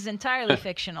case. This is entirely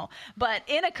fictional. But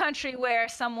in a country where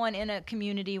someone in a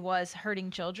community was hurting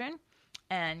children,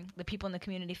 and the people in the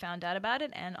community found out about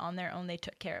it, and on their own they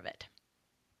took care of it.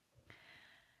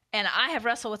 And I have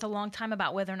wrestled with a long time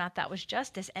about whether or not that was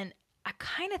justice, and I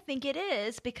kind of think it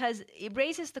is, because it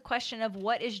raises the question of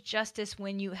what is justice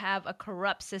when you have a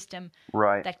corrupt system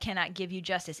that cannot give you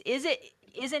justice.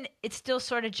 Isn't it still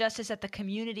sort of justice that the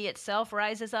community itself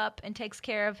rises up and takes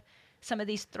care of some of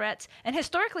these threats? And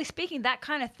historically speaking, that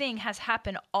kind of thing has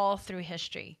happened all through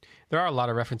history. There are a lot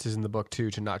of references in the book too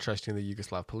to not trusting the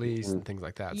Yugoslav police and things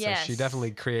like that. Yes. So she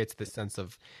definitely creates this sense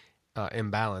of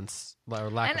imbalance or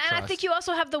lack of trust. And I think you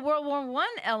also have the World War I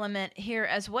element here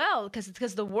as well,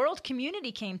 because the world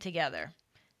community came together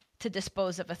to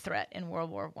dispose of a threat in World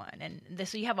War I. And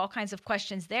so you have all kinds of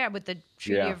questions there with the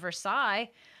Treaty of Versailles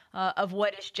of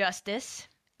what is justice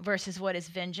versus what is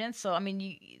vengeance. So,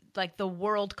 like the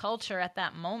world culture at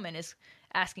that moment is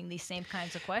asking these same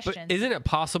kinds of questions. But isn't it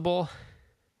possible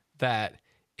that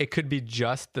it could be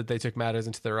just that they took matters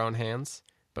into their own hands,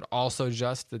 but also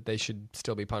just that they should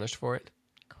still be punished for it?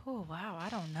 Oh, wow. I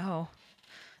don't know.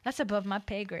 That's above my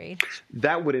pay grade.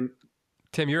 That would...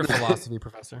 Tim, you're a philosophy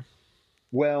professor.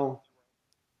 Well...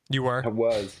 You were? I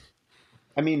was.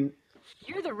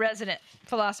 You're the resident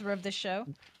philosopher of this show.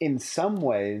 In some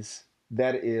ways,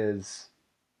 that is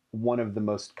one of the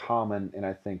most common, and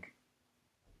I think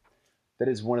that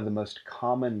is one of the most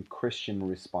common Christian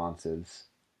responses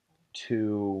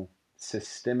to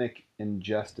systemic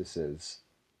injustices.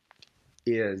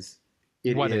 It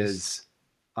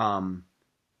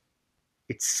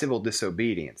it's civil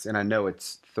disobedience. And I know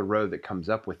it's Thoreau that comes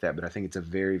up with that, but I think it's a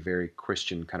very, very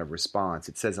Christian kind of response.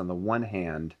 It says, on the one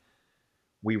hand,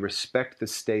 we respect the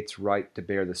state's right to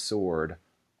bear the sword.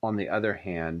 On the other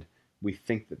hand, we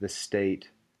think that the state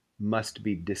must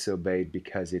be disobeyed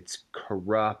because it's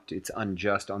corrupt, it's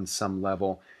unjust on some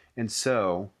level. And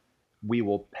so we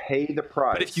will pay the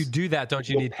price. But if you do that, don't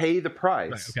you need pay the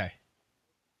price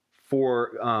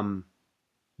for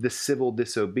the civil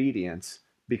disobedience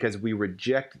because we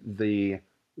reject the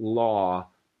law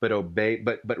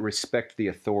but respect the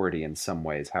authority in some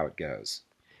ways, how it goes.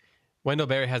 Wendell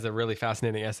Berry has a really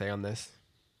fascinating essay on this.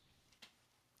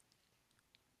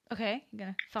 Okay, you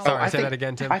gonna follow? Sorry, say that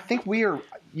again, Tim. I think you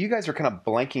guys are kind of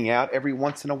blanking out every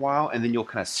once in a while, and then you'll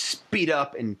kind of speed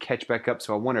up and catch back up.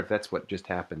 So I wonder if that's what just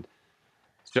happened.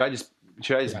 Should I just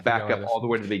back up all the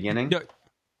way to the beginning? No. Just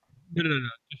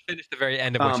finish the very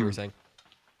end of what you were saying.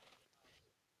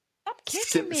 Stop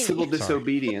kicking me. Civil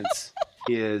disobedience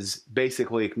is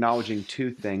basically acknowledging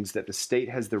two things: that the state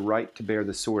has the right to bear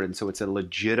the sword, and so it's a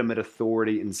legitimate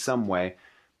authority in some way.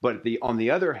 But on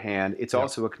the other hand, it's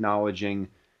also acknowledging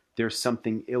there's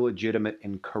something illegitimate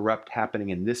and corrupt happening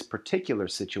in this particular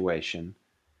situation.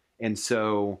 And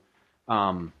so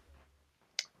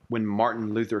when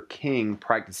Martin Luther King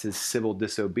practices civil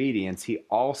disobedience, he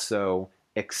also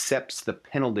accepts the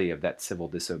penalty of that civil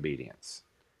disobedience.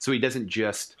 So he doesn't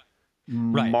just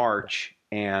march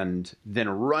and then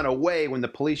run away when the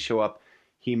police show up.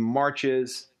 He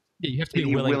marches. You have to be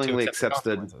he willing willingly to accept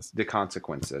the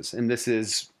consequences. And this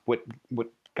is what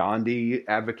Gandhi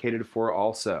advocated for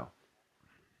also.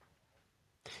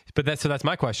 But that's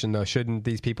my question though. Shouldn't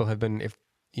these people have been,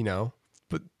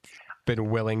 been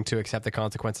willing to accept the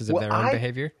consequences of their own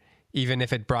behavior, even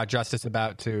if it brought justice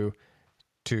about to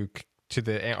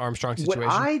the Armstrong situation? What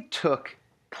I took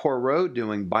Poirot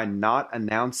doing by not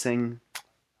announcing,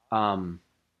 by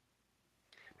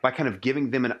kind of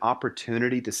giving them an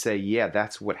opportunity to say, yeah,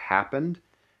 that's what happened.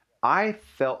 I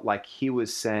felt like he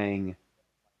was saying,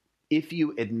 if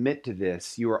you admit to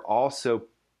this, you are also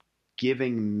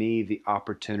giving me the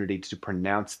opportunity to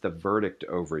pronounce the verdict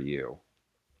over you.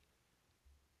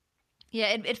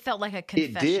 Yeah, it felt like a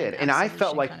confession. It did. And I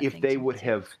felt like if they would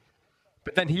have...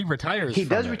 But then he retires. He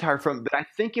does retire from... But I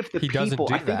think if the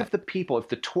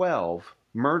 12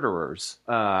 murderers,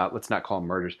 let's not call them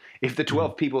murderers, if the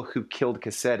 12 people who killed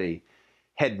Cassetti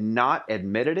had not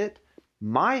admitted it,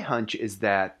 my hunch is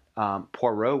that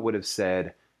Poirot would have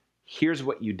said, here's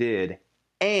what you did,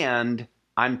 and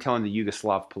I'm telling the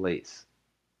Yugoslav police.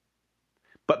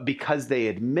 But because they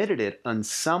admitted it in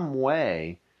some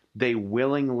way, they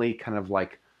willingly kind of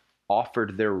like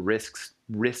offered their wrists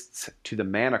to the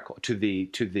manacle, to the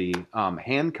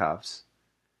handcuffs,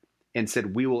 and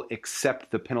said, we will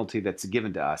accept the penalty that's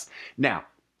given to us. Now,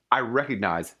 I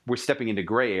recognize we're stepping into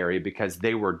gray area because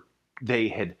they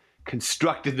had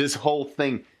constructed this whole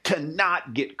thing to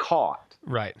not get caught.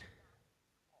 Right.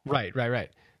 I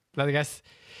guess,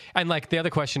 and like the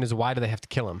other question is, why do they have to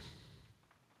kill him?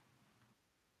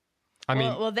 I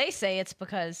mean, well, they say it's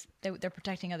because they're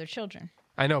protecting other children.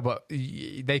 I know, but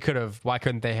they could have. Why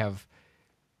couldn't they have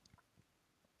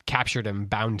captured him,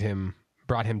 bound him,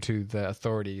 brought him to the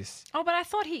authorities? Oh, but I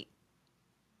thought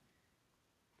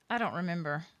I don't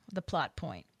remember the plot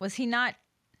point. Was he not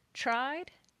tried?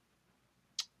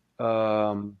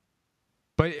 But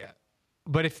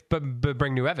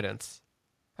bring new evidence.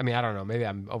 I mean, I don't know. Maybe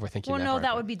I'm overthinking. Well, no,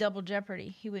 that would be double jeopardy.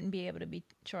 He wouldn't be able to be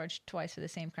charged twice for the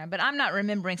same crime. But I'm not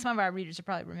remembering. Some of our readers are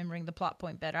probably remembering the plot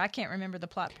point better. I can't remember the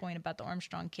plot point about the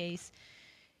Armstrong case.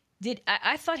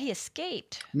 I thought he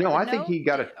escaped? No, I think he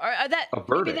got a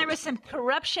verdict. Maybe there was some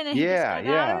corruption and he just got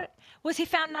out. Was he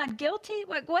found not guilty?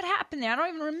 What happened there? I don't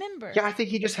even remember. Yeah, I think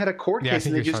he just had a court case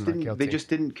and they just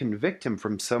didn't convict him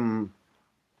from some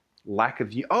lack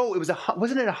of... Oh,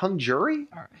 wasn't it a hung jury?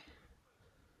 All right.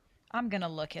 I'm going to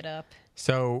look it up.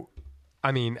 So,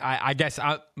 I mean, I guess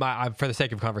for the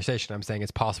sake of conversation, I'm saying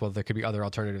it's possible there could be other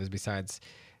alternatives besides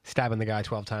stabbing the guy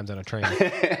 12 times on a train.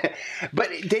 But,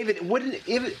 David,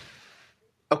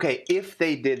 if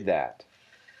they did that,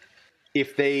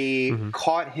 if they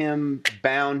caught him,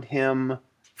 bound him,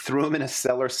 threw him in a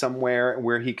cellar somewhere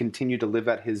where he continued to live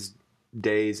out his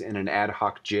days in an ad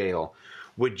hoc jail,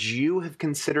 would you have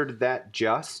considered that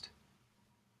just?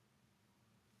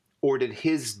 Or did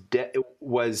his death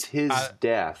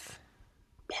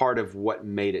part of what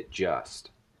made it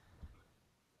just?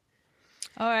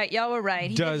 All right, y'all were right.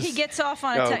 He gets off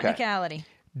on a technicality.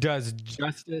 Does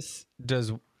justice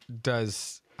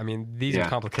I mean, these are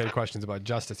complicated questions about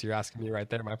justice you're asking me right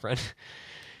there, my friend.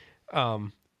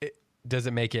 Does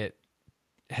it make it?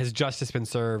 Has justice been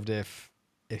served if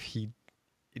he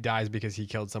dies because he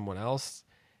killed someone else.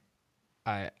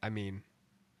 I mean,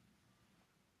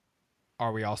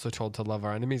 are we also told to love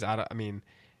our enemies?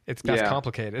 That's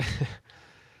complicated.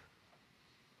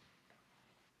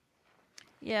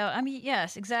 Yeah, I mean,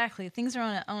 yes, exactly. Things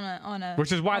are on a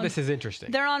which is why this is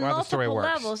interesting. They're on multiple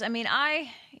levels. I mean,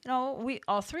 we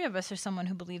all three of us are someone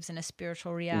who believes in a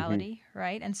spiritual reality,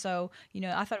 right? And so,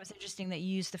 I thought it was interesting that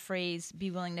you used the phrase "be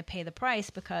willing to pay the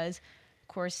price" because, of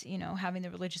course, having the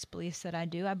religious beliefs that I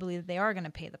do, I believe that they are going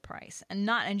to pay the price, and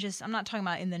I'm not talking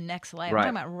about in the next life. Right.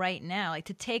 I'm talking about right now. Like,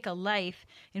 to take a life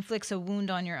inflicts a wound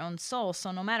on your own soul.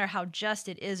 So no matter how just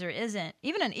it is or isn't,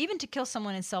 even to kill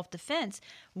someone in self-defense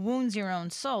wounds your own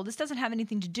soul. This doesn't have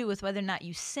anything to do with whether or not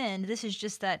you sinned. This is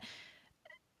just that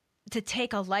to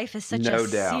take a life is such a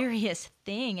serious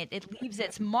thing. It leaves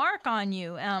its mark on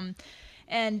you.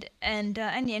 And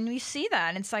we see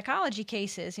that in psychology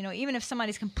cases, even if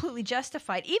somebody's completely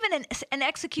justified, even an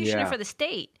executioner for the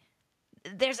state,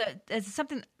 there's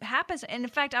something happens. And in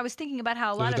fact, I was thinking about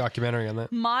how there's a documentary on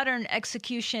that. Modern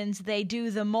executions, they do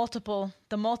the multiple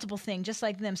thing, just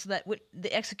like them, so that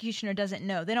the executioner doesn't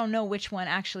know. They don't know which one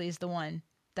actually is the one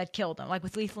that killed them. Like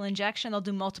with lethal injection, they'll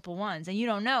do multiple ones, and you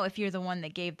don't know if you're the one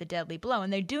that gave the deadly blow.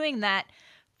 And they're doing that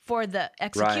for the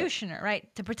executioner,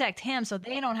 right? To protect him, so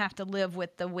they don't have to live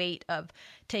with the weight of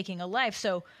taking a life.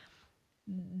 So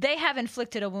they have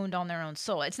inflicted a wound on their own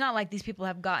soul. It's not like these people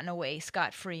have gotten away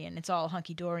scot-free and it's all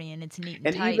hunky-dory and it's neat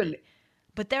and tidy.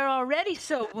 But they're already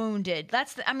so wounded.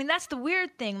 That's the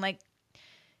weird thing. Like,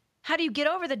 how do you get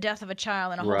over the death of a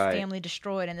child and a whole family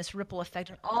destroyed and this ripple effect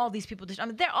and all these people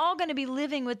they're all going to be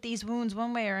living with these wounds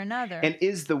one way or another. And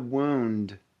is the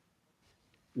wound...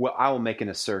 Well, I will make an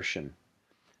assertion.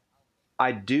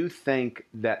 I do think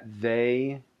that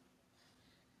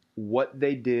what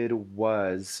they did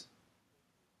was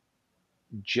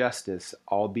justice,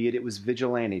 albeit it was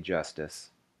vigilante justice.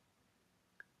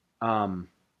 I'm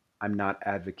not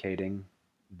advocating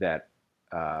that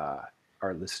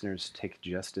our listeners take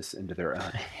justice into their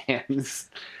own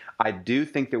hands. I do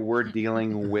think that we're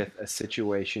dealing with a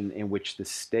situation in which the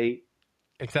state...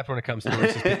 Except when it comes to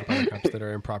racist people cups that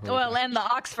are improperly. Well, and the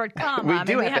Oxford comma.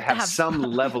 We have to have some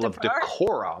level of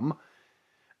decorum.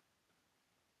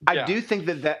 I do think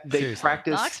that they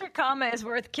practice... The Oxford comma is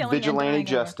worth killing. Vigilante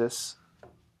justice.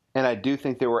 And I do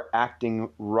think they were acting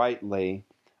rightly.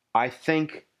 I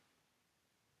think,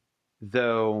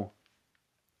 though,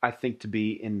 to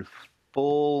be in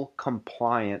full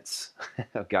compliance...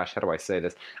 Oh, gosh, how do I say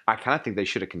this? I kind of think they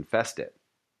should have confessed it.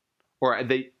 Or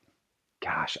they...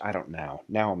 Gosh, I don't know.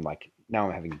 Now I'm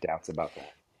having doubts about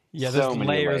that. Yeah, there's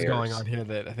layers going on here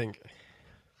that I think...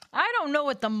 I don't know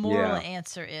what the moral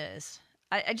answer is.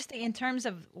 I just think in terms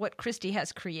of what Christie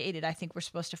has created, I think we're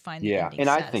supposed to find the ending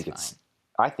satisfying.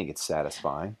 I think it's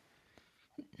satisfying.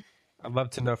 I'd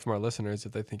love to know from our listeners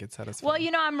if they think it's satisfying.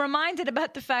 Well, I'm reminded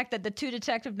about the fact that the two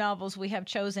detective novels we have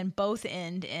chosen both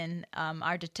end in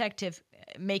our detective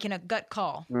making a gut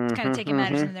call, kind of taking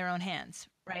matters into their own hands,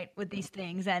 right, with these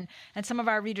things. And some of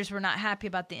our readers were not happy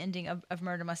about the ending of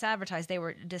Murder Must Advertise. They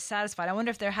were dissatisfied. I wonder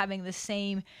if they're having the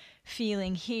same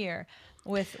feeling here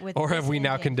with or have we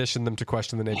now conditioned them to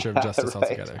question the nature of justice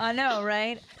altogether? I know,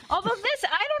 right? Although I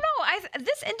don't know.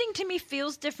 This ending to me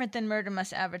feels different than Murder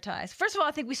Must Advertise. First of all,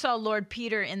 I think we saw Lord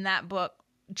Peter in that book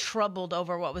troubled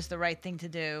over what was the right thing to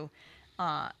do,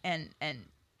 and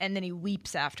then he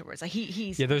weeps afterwards. Like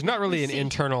he's there's not really an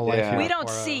internal life. Yeah. We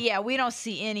don't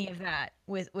see any of that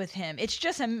with him. It's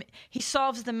just he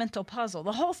solves the mental puzzle.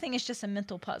 The whole thing is just a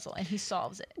mental puzzle, and he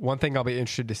solves it. One thing I'll be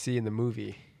interested to see in the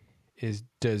movie is,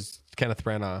 does Kenneth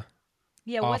Branagh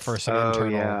offer some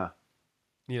internal,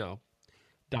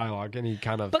 dialogue, any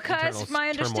kind of... Because my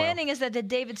understanding is that the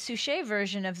David Suchet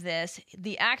version of this,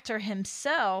 the actor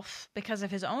himself, because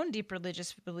of his own deep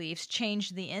religious beliefs,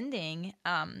 changed the ending,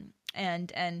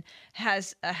 and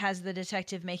has the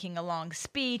detective making a long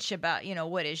speech about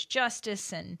what is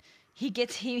justice, and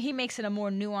he makes it a more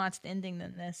nuanced ending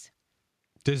than this.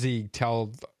 Does he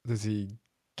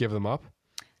give them up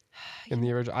in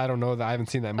the original? I don't know that. I haven't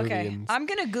seen that movie. Okay. I'm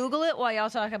gonna Google it while y'all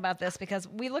talk about this, because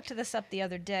we looked this up the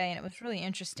other day and it was really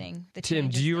interesting. Tim,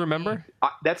 do you remember?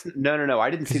 That's no. I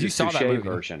didn't see the Suchet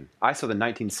version. I saw the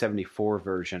 1974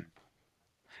 version.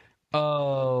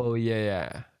 Oh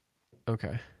yeah.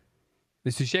 Okay.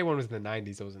 The Suchet one was in the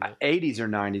 90s, wasn't it? 80s or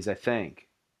 90s, I think.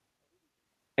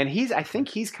 And I think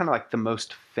he's kind of like the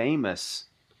most famous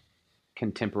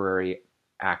contemporary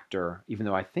actor, even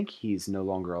though I think he's no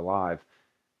longer alive,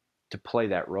 to play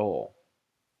that role.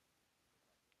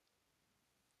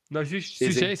 No,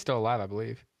 Suchet's still alive, I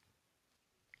believe.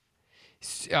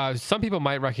 Some people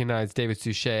might recognize David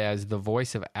Suchet as the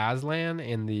voice of Aslan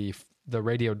in the the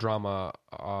radio drama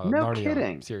No Narnia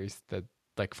kidding. series that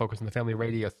like Focus on the Family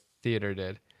Radio Theater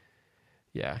did.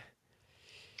 Yeah.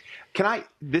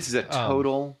 This is a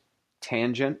total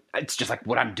tangent. It's just like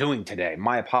what I'm doing today.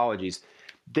 My apologies.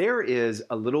 There is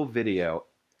a little video,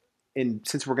 and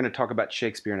since we're going to talk about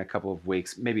Shakespeare in a couple of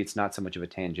weeks, maybe it's not so much of a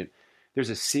tangent. There's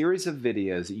a series of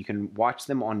videos that you can watch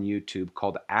them on YouTube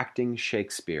called Acting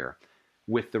Shakespeare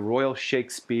with the Royal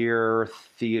Shakespeare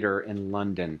Theatre in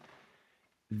London.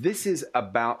 This is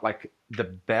about like the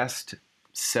best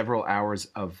several hours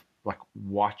of like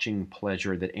watching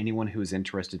pleasure that anyone who is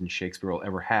interested in Shakespeare will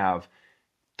ever have.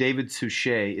 David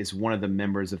Suchet is one of the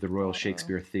members of the Royal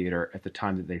Shakespeare Theatre at the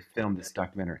time that they filmed this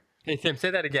documentary. Hey Tim, say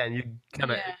that again. You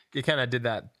kind of did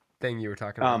that thing you were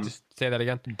talking about. Just say that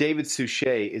again. David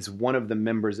Suchet is one of the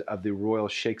members of the Royal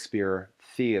Shakespeare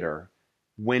Theatre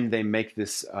when they make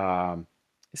this. It's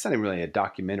not even really a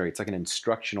documentary. It's like an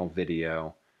instructional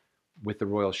video with the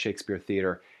Royal Shakespeare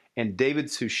Theatre. And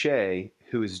David Suchet,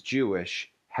 who is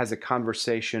Jewish, has a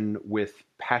conversation with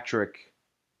Patrick.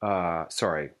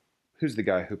 Who's the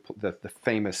guy who the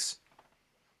famous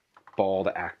bald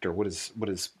actor? What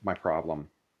is my problem?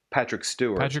 Patrick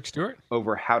Stewart. Patrick Stewart?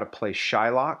 Over how to play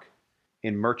Shylock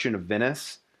in Merchant of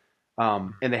Venice.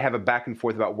 And they have a back and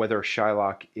forth about whether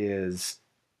Shylock is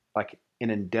like an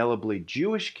indelibly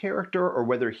Jewish character or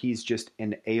whether he's just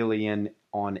an alien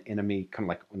on enemy, kind of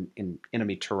like in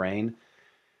enemy terrain.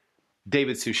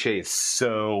 David Suchet is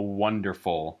so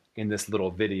wonderful in this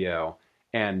little video.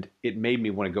 And it made me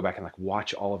want to go back and like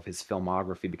watch all of his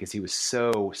filmography because he was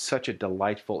such a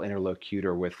delightful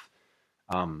interlocutor with,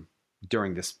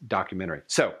 during this documentary.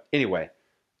 So anyway,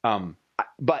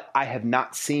 but I have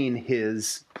not seen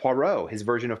his Poirot, his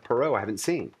version of Poirot. I haven't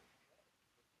seen,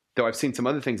 though I've seen some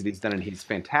other things that he's done, and he's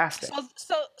fantastic.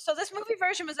 So this movie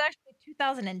version was actually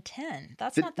 2010.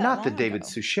 That's not that not the long David ago.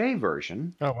 Suchet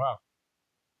version. Oh wow!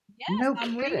 Yes, no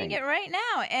I'm kidding. reading it right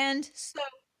now, and so,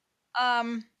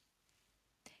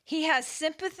 he has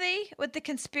sympathy with the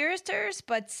conspirators,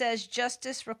 but says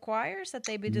justice requires that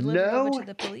they be delivered over to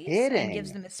the police, and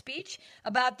gives them a speech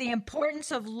about the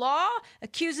importance of law,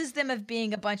 accuses them of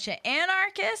being a bunch of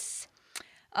anarchists.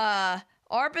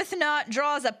 Arbuthnot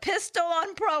draws a pistol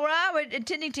on Poirot,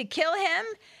 intending to kill him,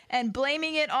 and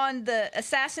blaming it on the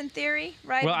assassin theory,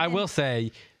 right? Well, I will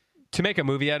say, to make a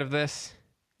movie out of this,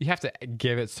 you have to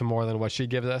give it some more than what she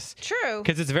gives us. True.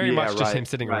 Because it's very much just him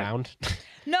sitting around.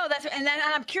 No, and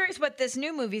I'm curious what this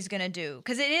new movie's going to do.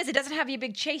 Because it doesn't have a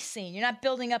big chase scene. You're not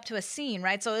building up to a scene,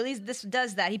 right? So at least this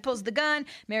does that. He pulls the gun.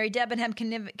 Mary Debenham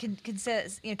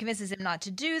convinces him not to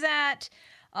do that.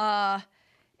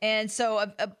 And so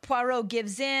Poirot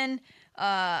gives in.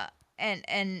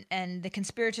 And the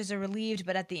conspirators are relieved,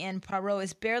 but at the end, Poirot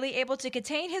is barely able to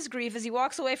contain his grief as he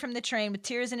walks away from the train with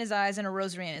tears in his eyes and a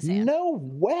rosary in his hand. No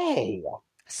way!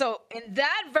 So in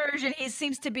that version, he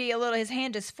seems to be his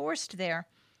hand is forced there.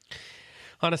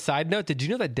 On a side note, did you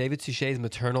know that David Suchet's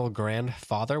maternal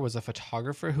grandfather was a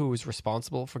photographer who was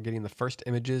responsible for getting the first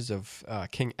images of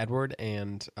King Edward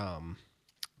and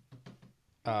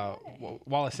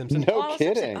Wallace Simpson? No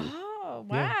kidding. Oh,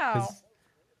 wow.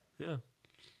 Yeah.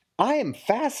 I am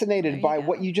fascinated by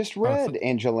what you just read,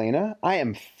 Angelina. I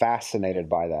am fascinated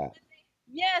by that.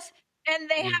 Yes, and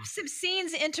they have some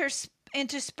scenes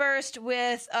interspersed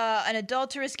with an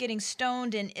adulteress getting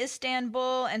stoned in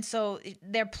Istanbul, and so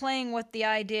they're playing with the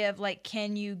idea of like,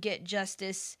 can you get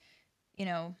justice,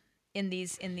 in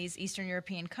these Eastern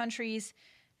European countries,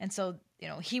 and so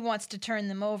he wants to turn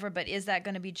them over, but is that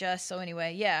going to be just? So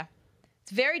anyway, yeah,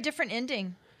 it's a very different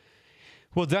ending.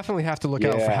 We'll definitely have to look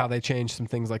out for how they change some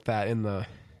things like that in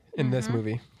this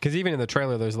movie. Because even in the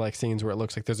trailer, there's like scenes where it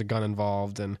looks like there's a gun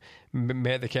involved, and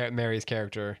Mary's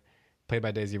character, played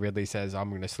by Daisy Ridley, says, "I'm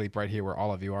going to sleep right here where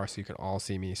all of you are, so you can all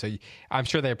see me." So I'm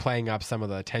sure they're playing up some of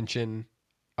the tension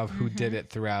of who did it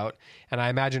throughout, and I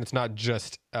imagine it's not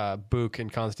just Book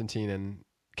and Constantine and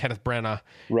Kenneth Branagh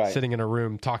sitting in a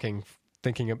room talking.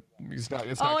 Thinking it's not.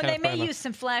 And they may use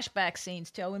some flashback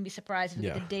scenes too. I wouldn't be surprised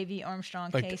if the Davy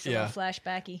Armstrong case a little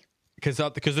flashbacky. Because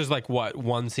there's like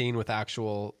one scene with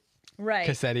actual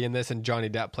Cassetti in this, and Johnny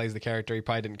Depp plays the character. He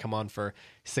probably didn't come on for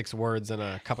 6 words and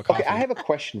a cup of coffee. Okay, I have a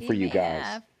question for you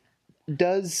guys.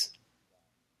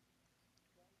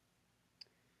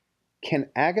 Can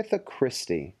Agatha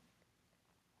Christie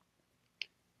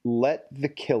let the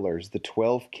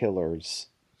 12 killers,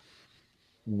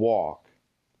 walk?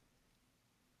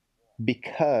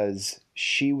 Because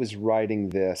she was writing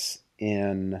this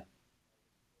in,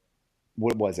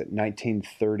 what was it,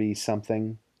 1930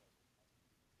 something?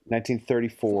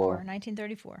 1934.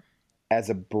 1934. As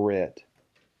a Brit.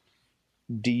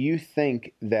 Do you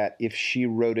think that if she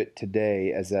wrote it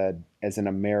today as an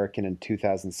American in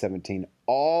 2017,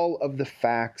 all of the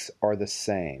facts are the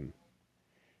same?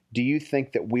 Do you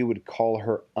think that we would call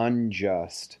her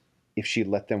unjust if she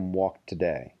let them walk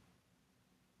today?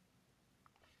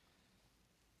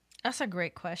 That's a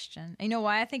great question. You know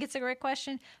why I think it's a great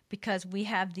question? Because we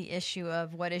have the issue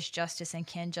of what is justice and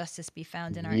can justice be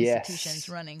found in our institutions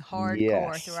running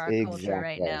hardcore through our culture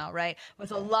right now, right?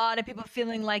 With a lot of people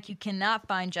feeling like you cannot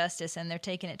find justice and they're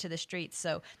taking it to the streets.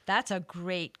 So that's a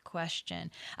great question.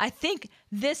 I think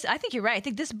you're right. I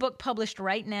think this book published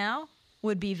right now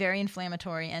would be very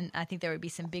inflammatory, and I think there would be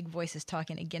some big voices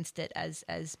talking against it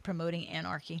as promoting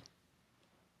anarchy.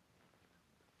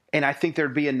 And I think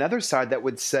there'd be another side that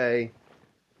would say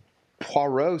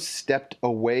Poirot stepped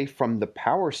away from the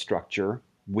power structure,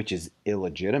 which is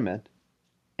illegitimate,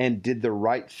 and did the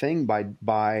right thing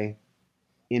by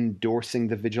endorsing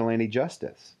the vigilante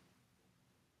justice.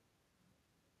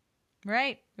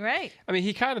 Right. I mean,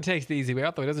 he kind of takes the easy way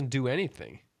out, though. He doesn't do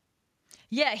anything.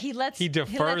 Yeah, he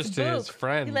defers to his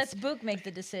friends. He lets Book make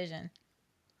the decision.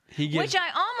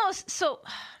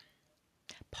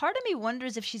 Part of me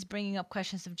wonders if she's bringing up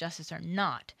questions of justice or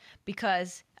not.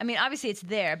 Because, I mean, obviously it's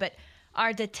there, but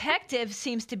our detective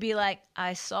seems to be like,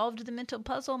 I solved the mental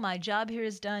puzzle. My job here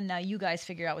is done. Now you guys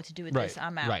figure out what to do with this.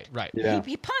 I'm out. Right. Yeah.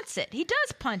 He punts it. He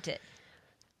does punt it.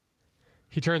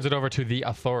 He turns it over to the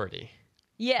authority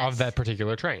of that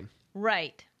particular train.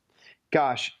 Right.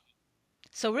 Gosh.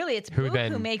 So really it's Book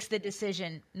who makes the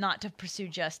decision not to pursue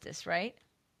justice, right?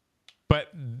 But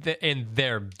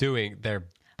they're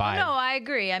no, I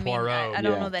agree. I mean, Poirot, I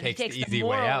don't know that he takes the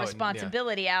moral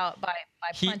responsibility out by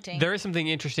punting. There is something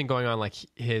interesting going on, like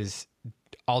his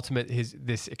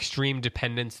this extreme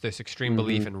dependence, this extreme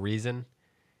belief in reason,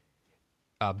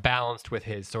 balanced with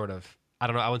his sort of, I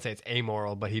don't know, I wouldn't say it's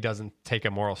amoral, but he doesn't take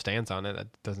a moral stance on it. That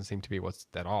doesn't seem to be what's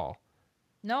at all.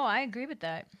 No, I agree with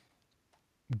that.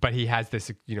 But he has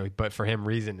this, but for him,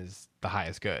 reason is the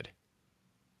highest good.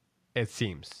 It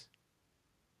seems.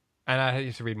 And I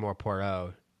used to read more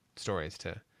Poirot stories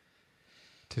to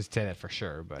say that for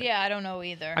sure, but yeah, I don't know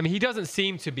either. I mean, he doesn't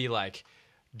seem to be like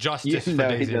justice for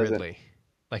Daisy Ridley.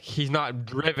 Like he's not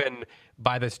driven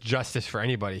by this justice for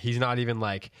anybody. He's not even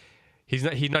like he's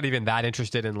not even that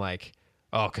interested in like,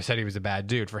 oh, Cassetti was a bad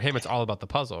dude. For him, it's all about the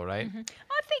puzzle, right? I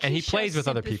think and he plays with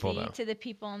other people though. To the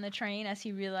people on the train as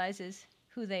he realizes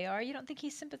who they are. You don't think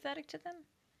he's sympathetic to them?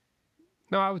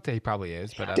 No, I would say he probably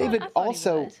is, but David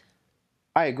also.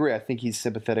 I agree. I think he's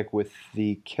sympathetic with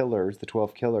the killers, the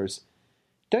 12 killers.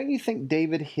 Don't you think,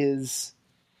 David, his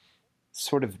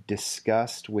sort of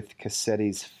disgust with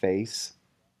Cassetti's face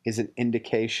is an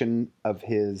indication of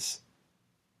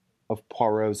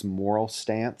Poirot's moral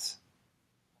stance?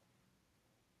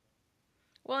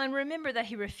 Well, and remember that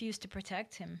he refused to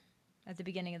protect him at the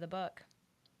beginning of the book.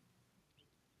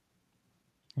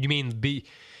 You mean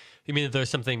that there's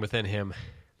something within him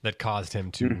that caused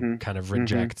him to kind of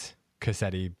reject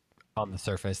Cassetti on the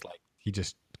surface, like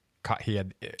he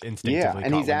had instinctively.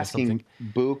 And he's asking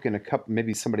Book and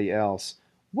maybe somebody else,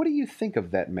 what do you think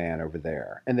of that man over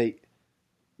there? And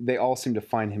they all seem to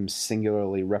find him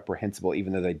singularly reprehensible,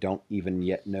 even though they don't even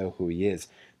yet know who he is.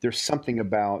 There's something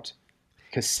about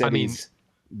Cassetti's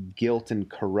guilt and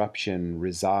corruption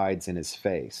resides in his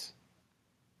face.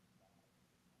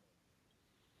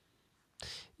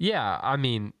 Yeah, I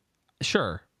mean,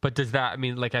 sure. But does that, I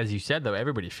mean, like as you said, though,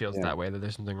 everybody feels that way, that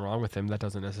there's something wrong with him. That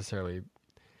doesn't necessarily,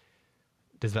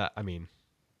 does that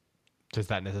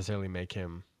necessarily make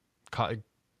him,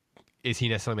 is he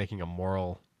necessarily making a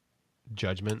moral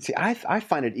judgment? See, I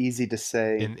find it easy to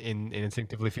say. In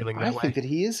instinctively feeling that way? I think that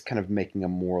he is kind of making a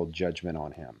moral judgment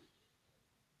on him.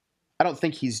 I don't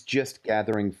think he's just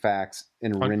gathering facts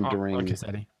and rendering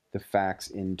the facts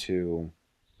into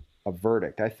a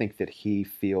verdict. I think that he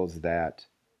feels that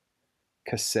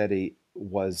Cassetti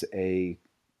was a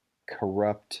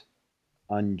corrupt,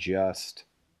 unjust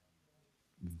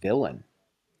villain.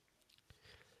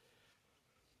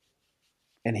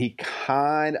 And I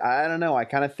kind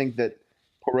of think that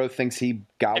Poirot thinks he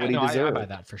got what he deserved. I buy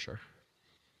that for sure.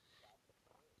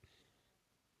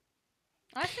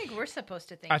 I think we're supposed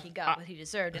to think he got what he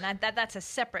deserved, and that's a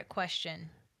separate question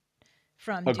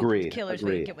from agreed, do killers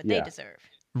really get what they deserve.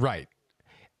 Right.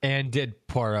 And did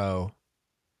Poirot,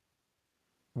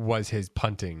 was his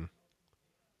punting,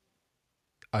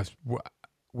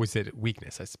 was it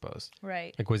weakness, I suppose?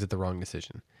 Right. Like, was it the wrong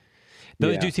decision?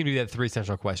 Those do seem to be the three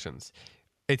central questions.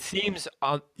 It seems,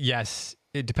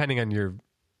 depending on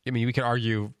we could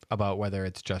argue about whether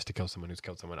it's just to kill someone who's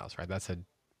killed someone else, right? That's a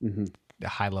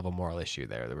high-level moral issue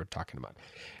there that we're talking about.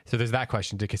 So there's that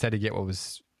question. Did Cassetti get what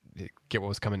was get what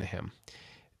was coming to him.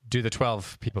 Do the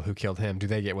 12 people who killed him, do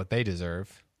they get what they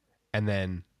deserve? And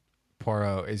then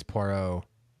Poirot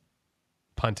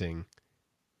punting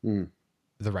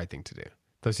the right thing to do?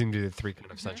 Those seem to be the three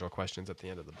kind of central questions at the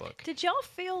end of the book. Did y'all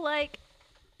feel like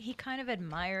he kind of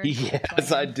admired?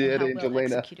 Yes, I did,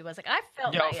 Angelina. Well was like I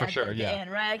felt yeah, like for sure, yeah.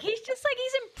 And right, he's just like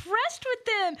he's impressed with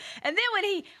them. And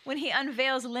then when he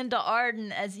unveils Linda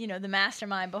Arden as the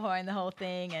mastermind behind the whole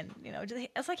thing, and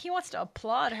it's like he wants to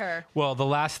applaud her. Well, the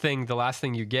last thing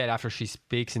you get after she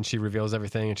speaks and she reveals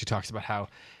everything, and she talks about how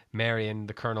Mary and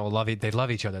the Colonel love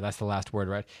each other. That's the last word,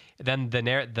 right? Then the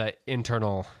narrator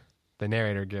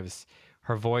gives.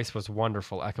 Her voice was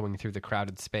wonderful, echoing through the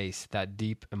crowded space, that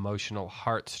deep, emotional,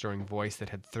 heart-stirring voice that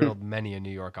had thrilled many a New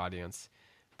York audience.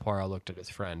 Poirot looked at his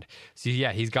friend. So,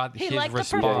 yeah, he's got his response. He liked the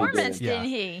performance, didn't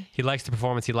he? He likes the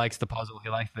performance. He likes the puzzle. He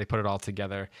likes that they put it all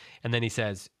together. And then he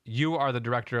says, "You are the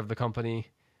director of the company."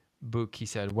 Bouc, he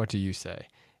said, "What do you say?"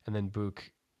 And then Bouc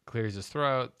clears his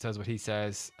throat, says what he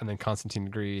says, and then Constantine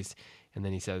agrees. And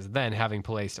then he says, "Then, having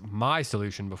placed my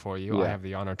solution before you, I have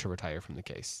the honor to retire from the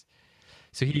case."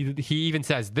 So he even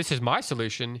says, "This is my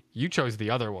solution. You chose the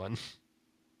other one."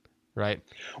 Right?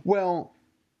 Well,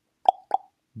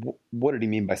 what did he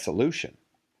mean by solution?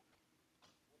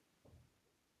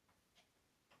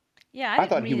 Yeah, I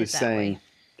thought he was saying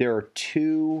there are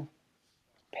two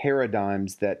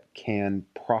paradigms that can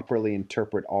properly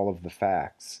interpret all of the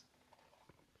facts.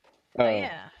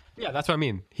 Yeah, that's what I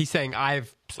mean. He's saying my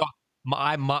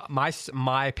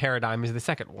paradigm is the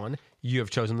second one. You have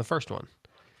chosen the first one.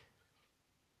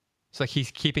 It's like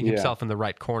he's keeping himself in the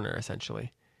right corner,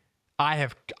 essentially. I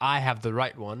have the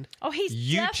right one. Oh,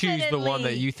 you choose the one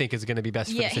that you think is going to be best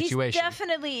for the situation. He's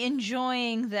definitely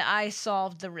enjoying that I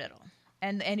solved the riddle,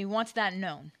 and he wants that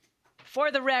known.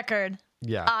 For the record,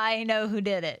 I know who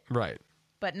did it. Right.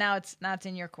 But now it's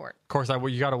in your court. Of course,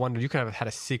 you got to wonder. You could have had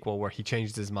a sequel where he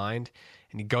changed his mind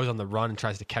and he goes on the run and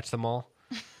tries to catch them all.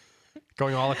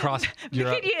 Going all across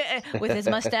Europe. With his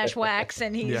mustache wax,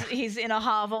 and he's in a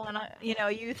hovel and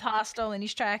a youth hostel, and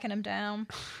he's tracking him down.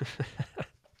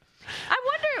 I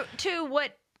wonder too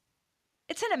what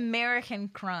it's an American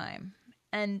crime,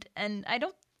 and I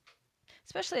don't,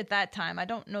 especially at that time, I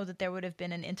don't know that there would have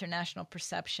been an international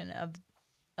perception of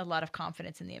a lot of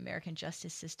confidence in the American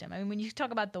justice system. I mean, when you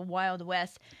talk about the Wild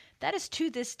West, that is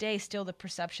to this day still the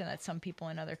perception that some people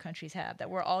in other countries have, that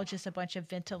we're all just a bunch of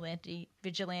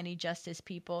vigilante justice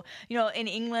people. In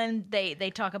England,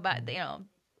 they talk about,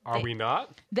 Are we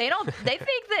not? They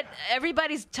think that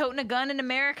everybody's toting a gun in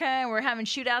America and we're having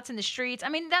shootouts in the streets. I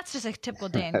mean, that's just a typical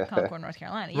day in Concord, North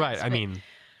Carolina. Yes, right. I mean,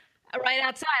 right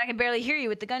outside, I can barely hear you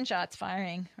with the gunshots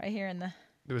firing right here in the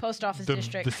post office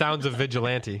district. The Sounds of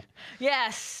Vigilante.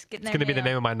 Yes. It's going to be the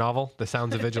name of my novel, The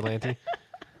Sounds of Vigilante.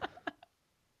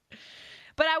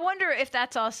 But I wonder if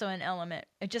that's also an element,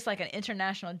 just like an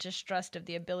international distrust of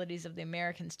the abilities of the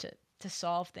Americans to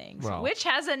solve things, which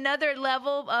has another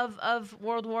level of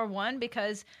World War I,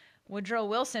 because Woodrow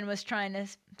Wilson was trying to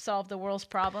solve the world's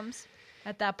problems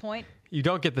at that point. You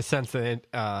don't get the sense that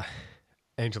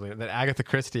Angelina, that Agatha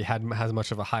Christie has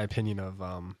much of a high opinion of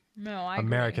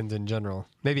Americans in general.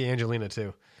 Maybe Angelina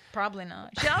too. Probably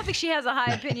not. I don't think she has a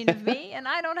high opinion of me, and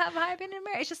I don't have a high opinion of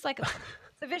Mary. It's just like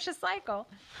it's a vicious cycle.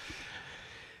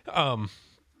 Well,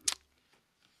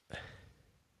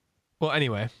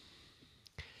 anyway,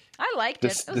 I liked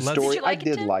it. The story, I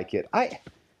did like it. I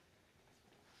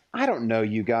don't know,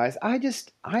 you guys. I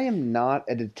am not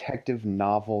a detective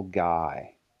novel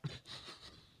guy.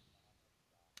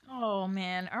 Oh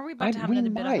man, are we about to have another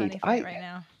bit of honey fight right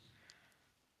now?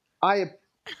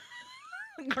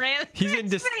 Grant,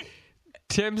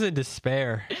 Tim's in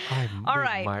despair. All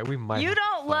right, we might. You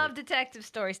don't love detective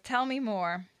stories. Tell me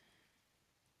more.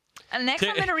 And next,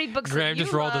 I'm going to read books Graham that you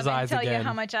just rolled love his eyes and tell again. you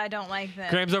how much I don't like them.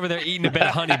 Graham's over there eating a bit of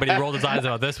honey, but he rolled his eyes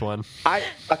about this one. I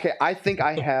think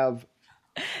I have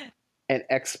an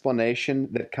explanation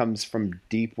that comes from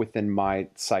deep within my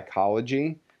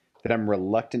psychology that I'm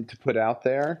reluctant to put out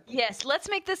there. Yes, let's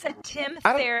make this a Tim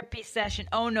therapy session.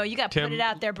 Oh no, you got to put it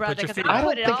out there, brother, because I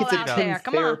put don't it think all it's a out Tim there.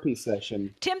 Come therapy on.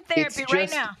 session. Tim therapy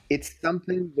right now. It's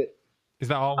something that... Is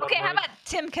that all? Okay, how about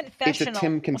Tim confessional? It's a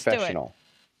Tim confessional.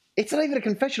 It's not even a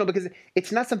confessional because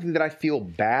it's not something that I feel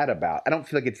bad about. I don't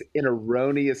feel like it's an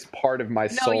erroneous part of my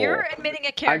soul. No, you're admitting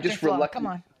a character flaw. Come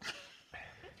on.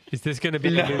 Is this going to be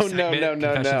the new segment,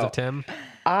 Confessions of Tim?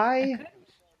 I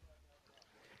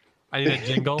need a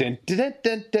jingle. Dun, dun,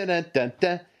 dun, dun, dun, dun,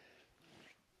 dun.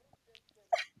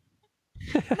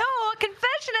 No, a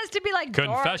confession has to be like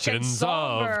Confessions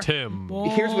of Tim.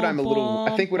 Here's what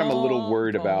I think what I'm a little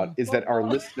worried about is that our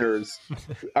listeners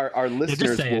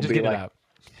will be like,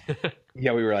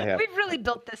 Yeah, we really have. We've really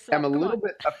built this up. I'm a little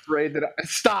bit afraid that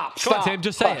Stop. Come on, Tim.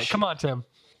 Just say it. Come on, Tim.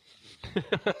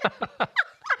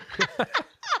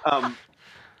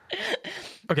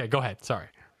 Okay, go ahead. Sorry.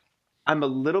 I'm a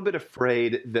little bit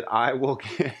afraid that I will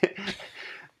get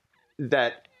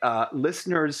that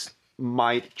listeners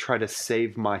might try to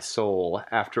save my soul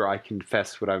after I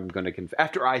confess what I'm going to confess.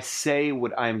 After I say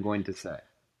what I'm going to say.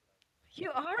 You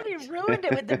already ruined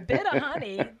it with the bit of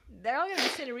honey. They're all going to be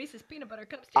sending Reese's peanut butter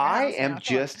cups to your I house am now.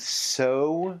 just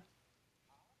so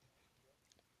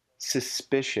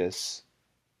suspicious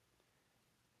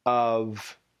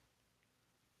of,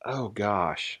 oh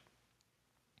gosh.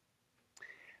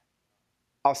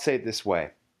 I'll say it this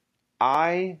way.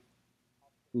 I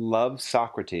love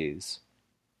Socrates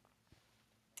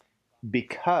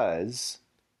because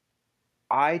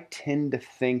I tend to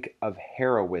think of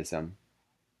heroism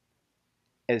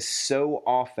as so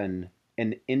often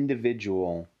an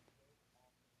individual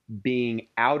being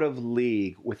out of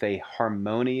league with a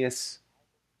harmonious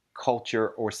culture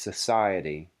or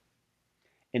society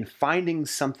and finding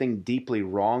something deeply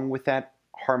wrong with that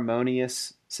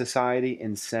harmonious society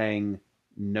and saying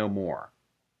no more.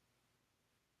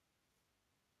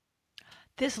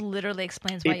 This literally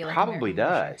explains why you like It probably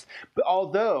does. But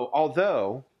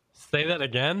although say that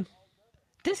again.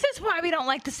 This is why we don't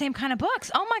like the same kind of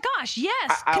books. Oh my gosh,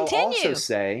 yes. Continue. I'll also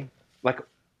say,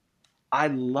 I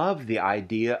love the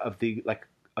idea of the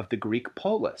Greek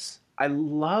polis. I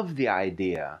love the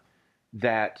idea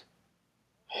that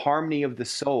harmony of the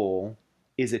soul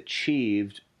is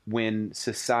achieved when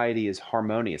society is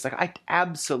harmonious. I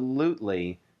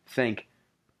absolutely think,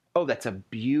 oh, that's a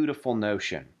beautiful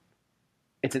notion.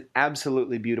 It's an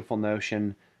absolutely beautiful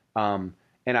notion. And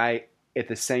I, at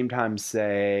the same time,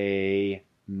 say,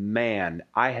 man,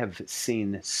 I have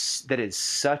seen that is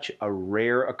such a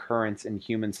rare occurrence in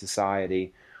human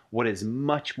society. What is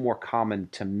much more common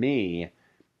to me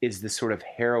is the sort of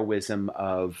heroism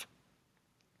of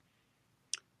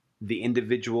the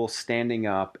individual standing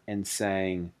up and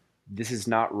saying, this is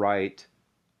not right.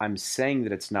 I'm saying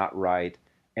that it's not right.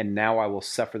 And now I will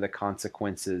suffer the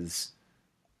consequences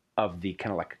of the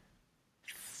kind of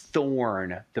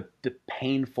thorn, the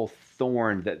painful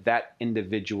thorn that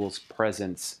individual's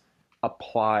presence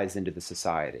applies into the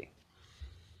society.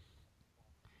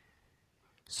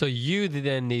 So you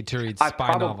then need to read spy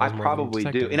novels more than probably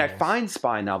do. detective And I novels. find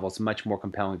spy novels much more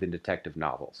compelling than detective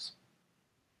novels.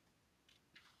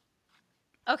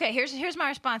 Okay, here's my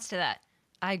response to that.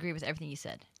 I agree with everything you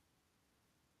said.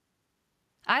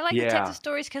 I like detective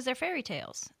stories because they're fairy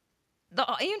tales.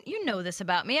 You know this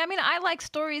about me. I mean, I like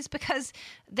stories because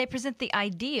they present the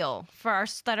ideal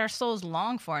that our souls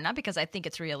long for, not because I think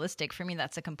it's realistic. For me,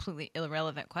 that's a completely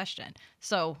irrelevant question.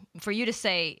 So for you to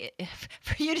say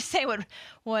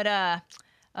what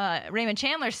Raymond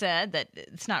Chandler said, that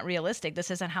it's not realistic,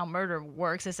 this isn't how murder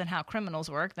works, this isn't how criminals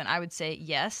work, then I would say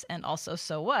yes, and also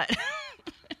so what?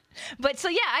 But so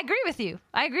yeah, I agree with you.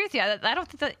 I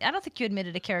don't think you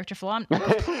admitted a character flaw. I'm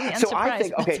completely unsurprised. So I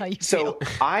think that's how you feel.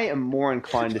 I am more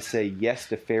inclined to say yes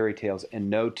to fairy tales and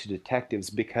no to detectives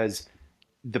because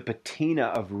the patina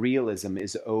of realism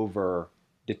is over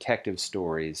detective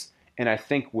stories, and I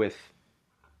think with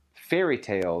fairy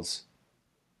tales,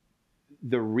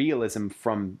 the realism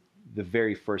from the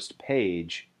very first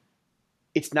page,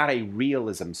 it's not a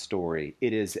realism story.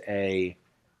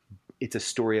 It's a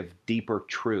story of deeper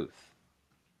truth.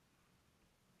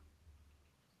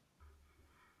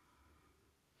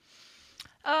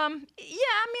 Yeah,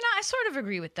 I mean, I sort of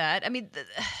agree with that. I mean,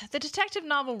 the detective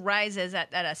novel rises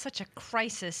at such a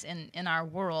crisis in our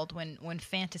world when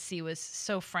fantasy was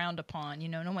so frowned upon. You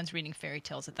know, no one's reading fairy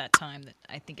tales at that time. That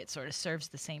I think it sort of serves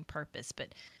the same purpose.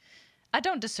 But I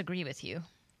don't disagree with you.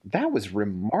 That was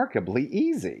remarkably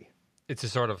easy. It's a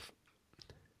sort of...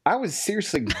 I was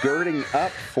seriously girding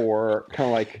up for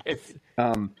kind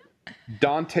of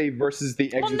Dante versus the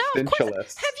existentialist. Well, no, of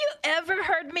course. Have you ever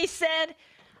heard me said...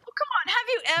 Come on, have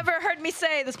you ever heard me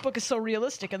say this book is so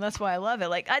realistic and that's why I love it?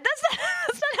 That's not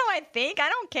how I think. I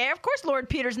don't care. Of course Lord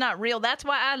Peter's not real. That's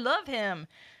why I love him.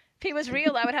 If he was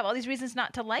real, I would have all these reasons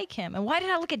not to like him. And why did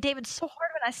I look at David so hard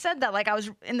when I said that?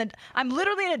 I'm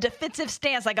literally in a defensive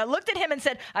stance. I looked at him and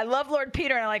said, I love Lord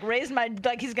Peter, and I raised my,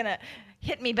 he's going to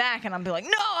hit me back, and I'm like,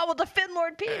 no, I will defend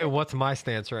Lord Peter. What's my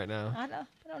stance right now? I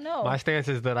don't know. My stance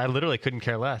is that I literally couldn't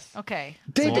care less. Okay.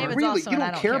 David, really, you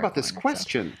don't care about this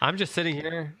question. I'm just sitting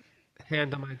here,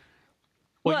 hand on my...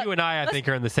 Well, look, you and I think,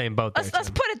 are in the same boat there,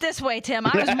 let's put it this way, Tim.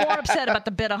 I was more upset about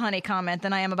the bit of honey comment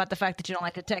than I am about the fact that you don't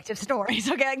like detective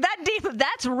stories. Okay, that deep,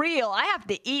 that's real. I have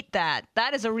to eat that.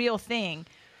 That is a real thing.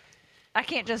 I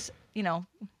can't just,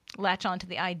 latch on to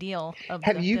the ideal of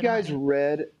Have you guys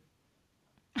read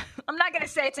I'm not going to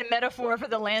say it's a metaphor for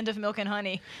the land of milk and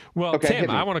honey. Well, Okay, hit Tim,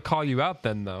 me. I want to call you out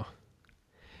then, though.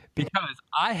 Because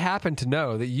I happen to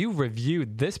know that you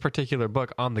reviewed this particular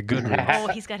book on the Goodreads. Oh,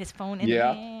 he's got his phone in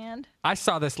Yeah. hand. I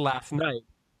saw this last night.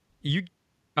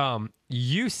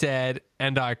 You said,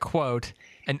 and I quote,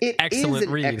 an excellent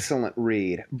read. Excellent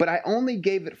read, but I only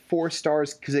gave it 4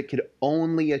 stars because it could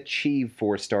only achieve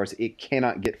 4 stars. It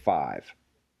cannot get 5.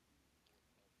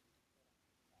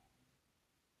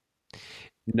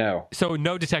 No. So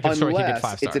no detective story can get 5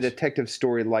 Unless stars. it's a detective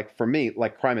story like, for me,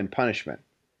 like Crime and Punishment.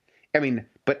 I mean,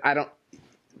 but I don't,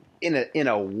 in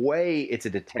a way, it's a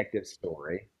detective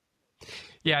story.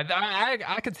 Yeah,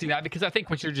 I could see that, because I think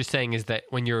what you're just saying is that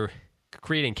when you're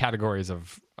creating categories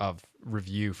of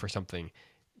review for something,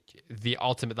 the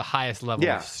highest level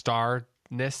of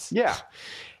starness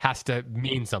has to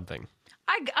mean something.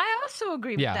 I also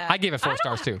agree with that. Yeah, I gave it 4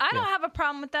 stars too. I don't have a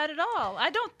problem with that at all.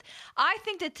 I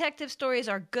think detective stories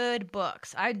are good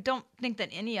books. I don't think that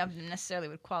any of them necessarily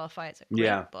would qualify as a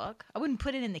great book. I wouldn't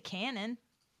put it in the canon.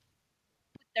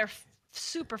 They're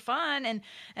super fun, and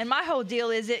my whole deal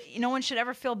is that no one should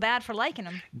ever feel bad for liking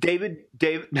them. David.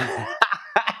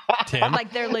 Tim?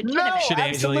 Like they're legitimate. No, Should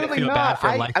Angelina absolutely feel not. bad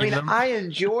for liking them? I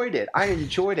enjoyed it.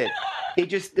 It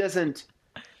just doesn't.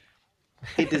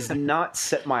 It does not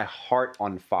set my heart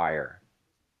on fire.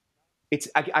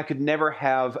 I could never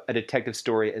have a detective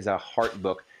story as a heart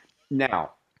book.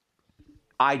 Now,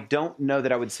 I don't know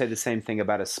that I would say the same thing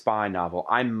about a spy novel.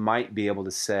 I might be able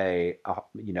to say,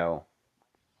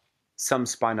 some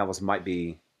spy novels might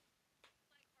be.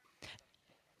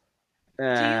 Do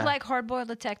you like hard-boiled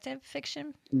detective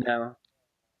fiction? No.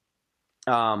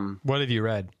 What have you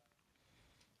read?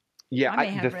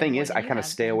 Yeah, the thing is, I kind of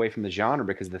stay away from the genre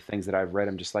because the things that I've read,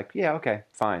 I'm just like, yeah, okay,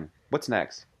 fine. What's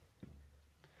next?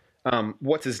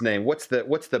 What's his name? What's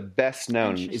the best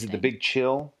known? Is it The Big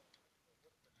Chill?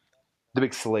 The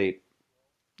Big Sleep.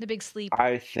 The Big Sleep.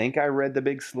 I think I read The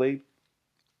Big Sleep.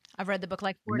 I've read the book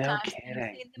like 4 times. Kidding.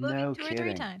 And seen the movie No 2 or 3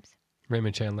 kidding. times.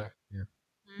 Raymond Chandler. Yeah.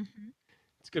 Mm-hmm.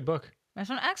 It's a good book. That's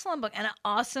an excellent book and an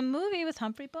awesome movie with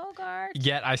Humphrey Bogart.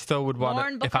 Yet I still would want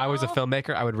Lauren to, if I was a Bacall.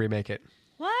 filmmaker, I would remake it.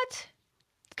 What?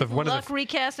 It's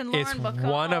recasting Lauren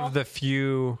Bacall. one of the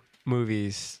few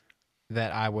movies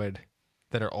that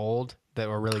are old, that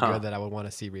were really good, that I would want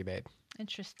to see remade.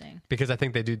 Interesting. Because I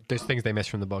think there's things they missed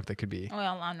from the book that could be.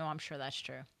 Well, I know, I'm sure that's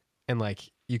true. And like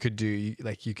you could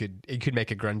make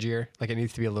it grungier. Like it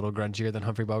needs to be a little grungier than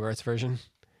Humphrey Bogart's version.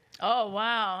 Oh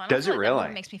wow! Does it really?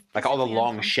 Makes me Like all the physically long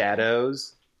uncomfortable.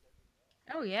 shadows?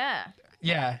 Oh yeah.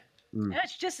 Yeah.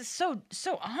 It's just so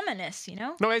ominous, you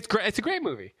know. No, it's great. It's a great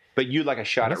movie. But you'd like a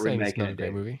shot I'm at not saying it's remaking not a it, great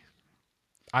Dave. movie.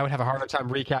 I would have a harder time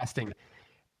recasting.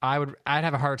 I'd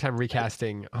have a harder time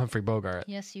recasting Humphrey Bogart.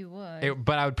 Yes, you would.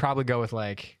 But I would probably go with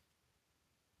like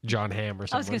John Hamm or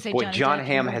something. I was going to say Boy, Johnny John Depp.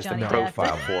 Hamm You has were the Johnny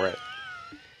profile Depp.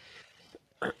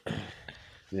 for it.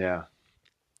 Yeah.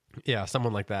 Yeah,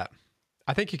 someone like that.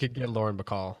 I think you could get Lauren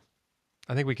Bacall.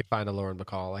 I think we could find a Lauren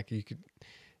Bacall. Like you could.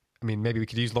 I mean, maybe we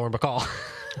could use Lauren Bacall.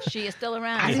 She is still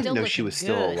around. I didn't still know she looking was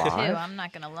still good, alive. Too. I'm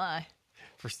not going to lie.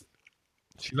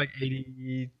 She's like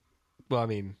 80. Well, I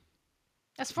mean,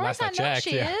 As far last as I I know, checked,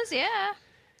 she yeah. is. Yeah.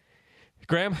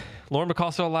 Graham, Lauren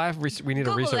Bacall still alive? We need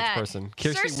Google a research that. person.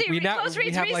 Close Reads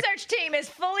have, like, research team is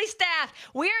fully staffed.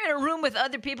 We're in a room with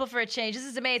other people for a change. This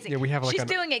is amazing. Yeah, we have like She's an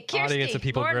doing it. Kirsty, audience of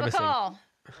people Lauren grimacing. Bacall.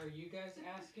 Are you guys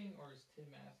asking or is Tim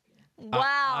asking?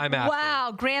 Wow. I'm asking.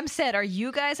 Wow. Graham said, are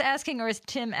you guys asking or is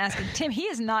Tim asking? Tim, he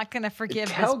is not going to forgive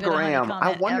Tell this bit of Graham, comment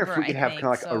I wonder ever, if we could I have think,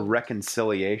 kind of like a so.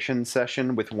 reconciliation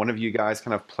session with one of you guys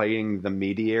kind of playing the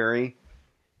mediator.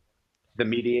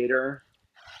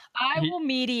 I will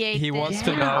mediate he this. wants to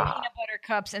Give me know- peanut butter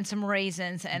cups and some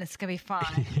raisins, and it's going to be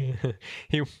fine.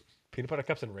 Peanut butter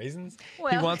cups and raisins? He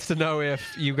Well- wants to know if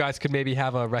you guys could maybe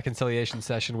have a reconciliation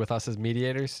session with us as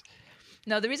mediators.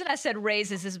 No, the reason I said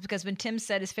raisins is because when Tim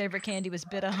said his favorite candy was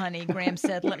Bit of Honey, Graham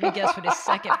said, let me guess what his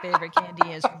second favorite candy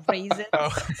is, raisins.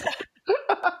 Oh.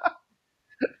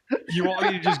 You want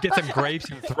me to just get some grapes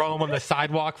and throw them on the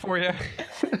sidewalk for you?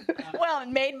 Well,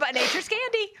 made by Nature's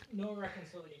Candy. No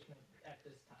reconciliation at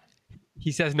this time.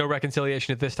 He says no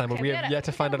reconciliation at this time, but Okay, we we have gotta- yet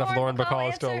to we find out got if a Lauren Lauren Bacall Bacall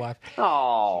is still answer? alive.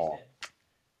 Oh,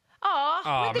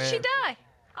 Aw, when did she man. die?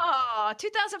 Oh,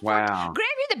 2004. Wow. Graham,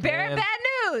 you're the bearer of Man.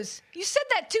 bad news. You said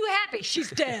that too happy. She's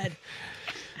dead.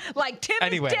 Like Tim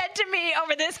Anyway. is dead to me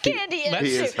over this candy Let's-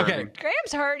 he is issue. hurting. Okay.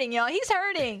 Graham's hurting, y'all. He's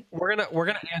hurting. We're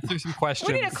gonna answer some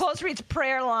questions. We need a Close Reads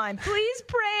prayer line. Please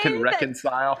pray can that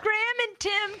reconcile. Graham and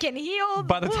Tim can heal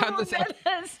By the time wounds this ep-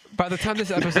 and us. By the time this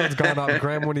episode's gone up,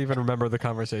 Graham won't even remember the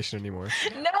conversation anymore.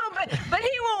 No, but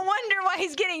he won't wonder why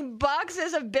he's getting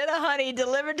boxes of bit of honey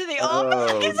delivered to the Oh,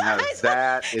 office. now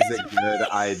that is a good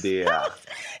idea.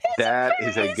 That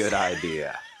is a good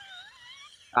idea.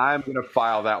 I'm going to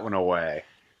file that one away.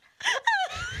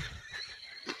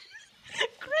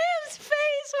 Graham's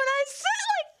face when I said,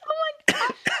 like, oh my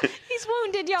God, he's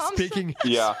wounded, y'all.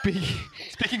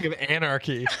 Speaking of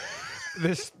anarchy,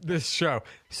 this show.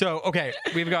 So, okay,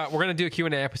 we're going to do a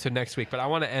Q&A episode next week, but I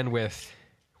want to end with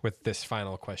this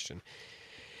final question.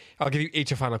 I'll give you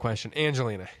each a final question.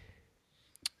 Angelina,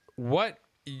 what,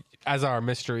 as our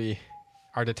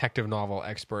detective novel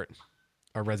expert,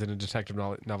 our resident detective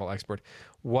novel expert,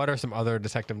 what are some other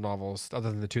detective novels,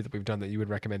 other than the two that we've done, that you would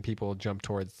recommend people jump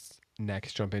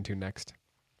into next?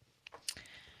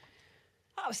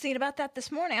 I was thinking about that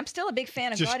this morning. I'm still a big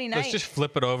fan of Gaudy Night. Let's just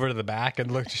flip it over to the back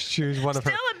and just choose one of her.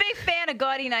 Still a big fan of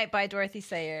Gaudy Night by Dorothy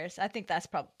Sayers. I think that's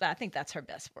her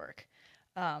best work.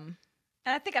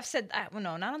 And I think I've said, well,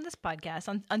 no, not on this podcast.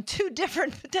 On two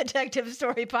different detective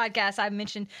story podcasts, I've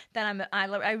mentioned that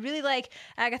I really like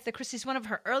Agatha Christie's one of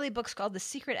her early books called The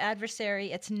Secret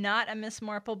Adversary. It's not a Miss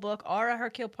Marple book or a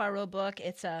Hercule Poirot book.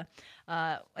 It's a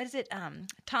what is it?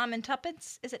 Tom and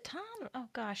Tuppence? Is it Tom? Oh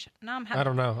gosh, now I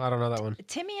don't know that one.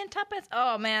 Timmy and Tuppence?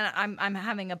 Oh man, I'm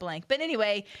having a blank. But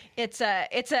anyway, it's a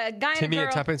guy Timmy and a girl.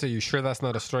 and Tuppence. Are you sure that's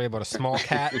not a story about a small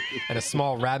cat and a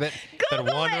small rabbit that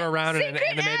wander around in an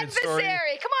animated story?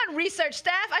 Come on, research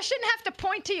staff. I shouldn't have to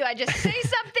point to you. I just say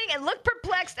something and look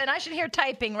perplexed, and I should hear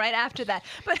typing right after that.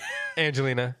 But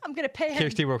Angelina, I'm going to pay him.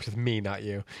 Kirsty works with me, not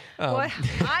you.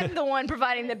 I'm the one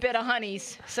providing the bit of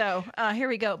honeys. So here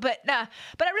we go. But I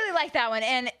really like that one,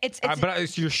 and it's.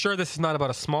 But you're sure this is not about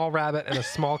a small rabbit and a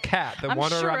small cat that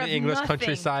wander around the English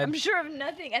countryside? I'm sure of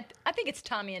nothing. I think it's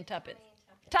Tommy and Tuppence.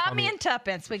 Tommy and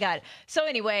Tuppence, we got it. So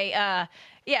anyway,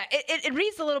 it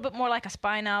reads a little bit more like a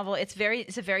spy novel. It's a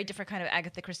very different kind of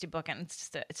Agatha Christie book, and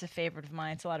it's a favorite of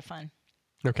mine. It's a lot of fun.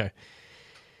 Okay.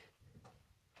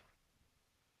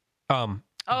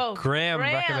 Graham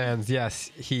recommends.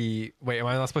 Yes, Wait, am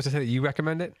I not supposed to say that you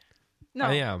recommend it? No,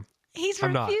 I am. He's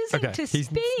I'm refusing not. Okay. to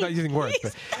speak. He's not using words.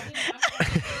 But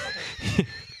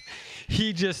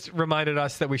he just reminded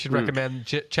us that we should recommend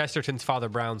Chesterton's Father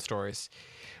Brown stories.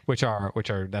 Which are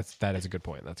that is a good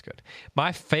point. That's good.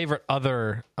 My favorite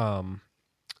other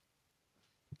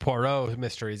Poirot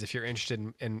mysteries, if you're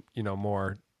interested in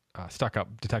more stuck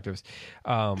up detectives,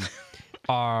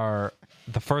 are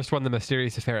the first one, The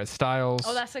Mysterious Affair at Styles.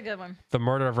 Oh, that's a good one. The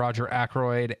Murder of Roger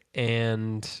Ackroyd,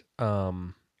 and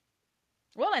and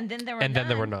then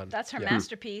there were none. That's her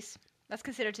masterpiece. That's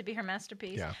considered to be her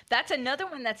masterpiece. Yeah. That's another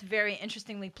one that's very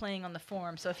interestingly playing on the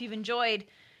form. So if you've enjoyed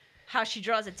how she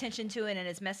draws attention to it and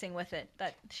is messing with it,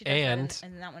 that she does that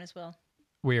in that one as well.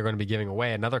 We are going to be giving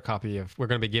away a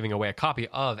copy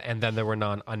of And Then There Were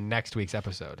None on next week's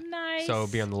episode. Nice. So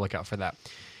be on the lookout for that.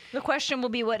 The question will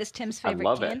be, what is Tim's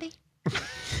favorite candy?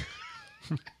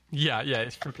 Yeah,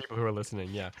 it's for people who are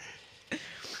listening, yeah.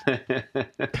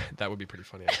 That would be pretty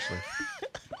funny, actually.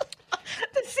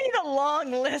 To see the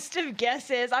long list of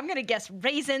guesses, I'm going to guess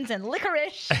raisins and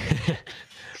licorice.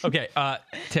 Okay,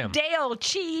 Tim. Day-old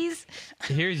cheese.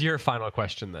 Here's your final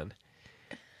question then.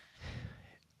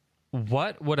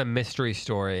 What would a mystery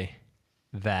story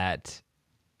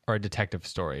or a detective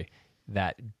story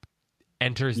that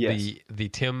enters the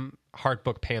Tim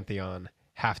Hartbook pantheon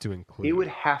have to include? It would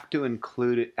have to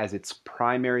include it as its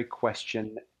primary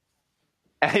question.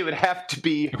 And it would have to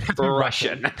be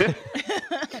Russian.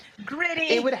 Gritty.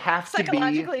 It would have to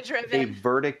be driven. a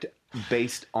verdict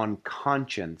based on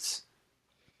conscience,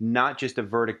 not just a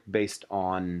verdict based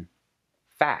on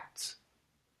facts.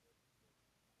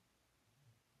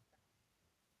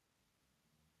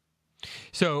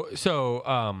 So,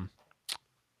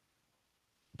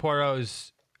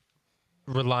 Poirot's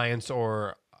reliance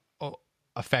or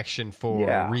affection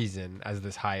for reason as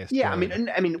this highest. Yeah, I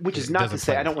mean, which is not to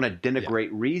say I don't want to denigrate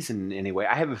reason in any way.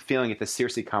 I have a feeling at the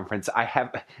Circe conference, I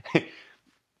have.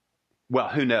 Well,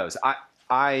 who knows?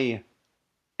 I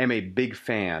am a big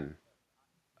fan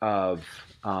of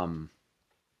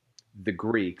the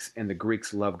Greeks, and the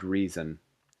Greeks loved reason.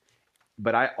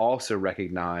 But I also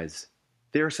recognize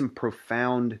there are some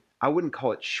profound, I wouldn't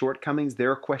call it shortcomings.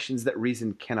 There are questions that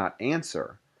reason cannot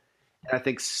answer. And I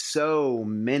think so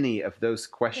many of those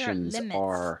questions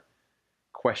are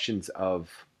questions of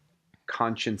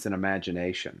conscience and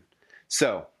imagination.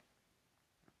 So,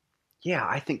 yeah,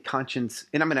 I think conscience,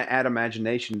 and I'm going to add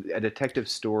imagination. A detective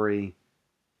story,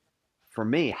 for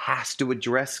me, has to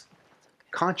address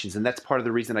conscience. And that's part of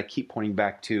the reason I keep pointing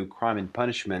back to Crime and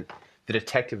Punishment. The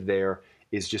detective there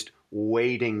is just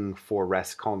waiting for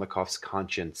Raskolnikov's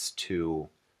conscience to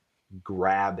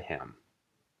grab him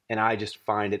And I just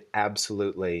find it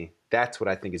absolutely, that's what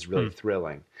I think is really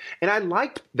thrilling. And I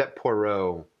liked that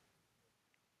Poirot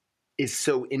is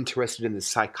so interested in the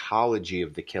psychology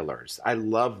of the killers. I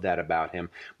love that about him.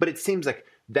 But it seems like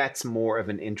that's more of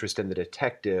an interest in the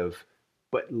detective,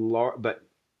 but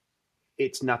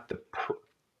it's not the...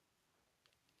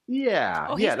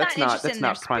 that's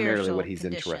not primarily what he's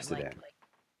interested in.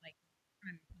 Like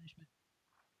Crime and Punishment.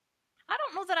 I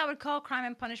don't know that I would call Crime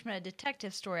and Punishment a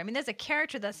detective story. I mean, there's a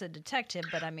character that's a detective,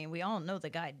 but I mean, we all know the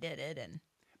guy did it,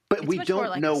 but we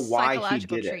don't know why he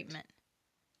did treatment.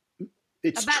 It.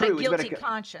 It's about true. A guilty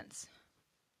conscience.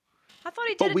 I thought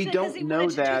he did it because he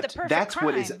wanted to do the perfect that's crime.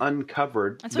 What is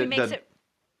uncovered. And so he makes it.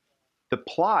 The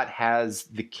plot has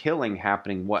the killing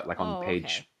happening, on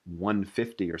page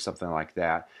 150 or something like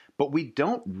that. But we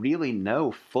don't really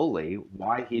know fully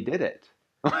why he did it.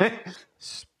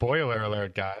 Spoiler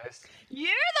alert, guys. You're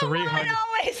the one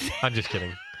always. I'm just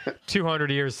kidding.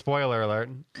 200 years, spoiler alert.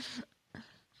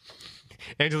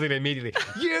 Angelina immediately,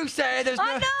 you say there's no...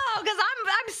 I know, because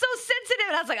I'm so sensitive.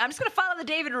 And I was like, I'm just going to follow the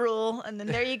David rule. And then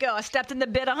there you go. I stepped in the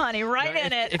bit of honey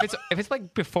in it. If it's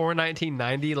like before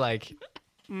 1990, like...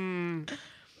 I'm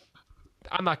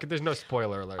not. There's no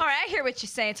spoiler alert. All right, I hear what you're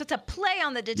saying. So it's a play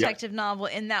on the detective novel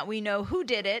in that we know who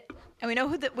did it, and we know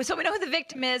who the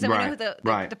victim is, and we know who the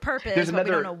perp is, but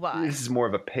we don't know why. This is more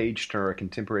of a page turner, a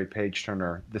contemporary page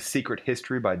turner. The Secret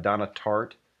History by Donna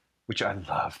Tartt, which I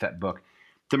love that book.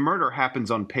 The murder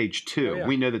happens on page 2. Oh, yeah.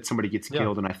 We know that somebody gets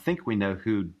killed, and I think we know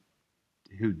who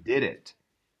did it.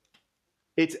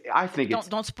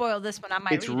 Don't spoil this one. I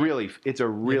might. It's a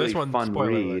really fun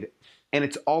read, and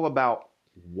it's all about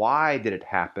why did it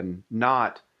happen,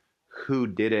 not who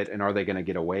did it and are they going to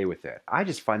get away with it. I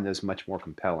just find those much more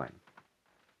compelling.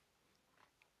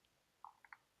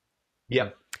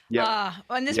 Yep.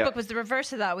 And this book was the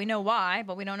reverse of that. We know why,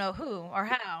 but we don't know who or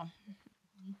how.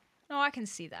 No, I can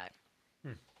see that.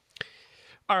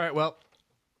 All right. Well,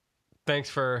 thanks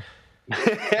for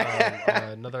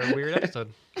another weird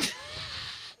episode.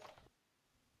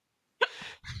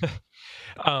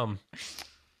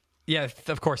 Yeah,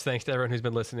 of course, thanks to everyone who's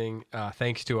been listening.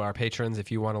 Thanks to our patrons. If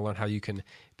you want to learn how you can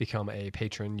become a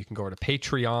patron, you can go to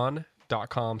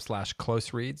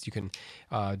patreon.com/closereads. You can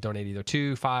donate either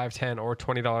 $2, $5, $10, or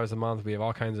 $20 a month. We have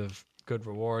all kinds of good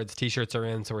rewards. T-shirts are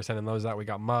in, so we're sending those out. We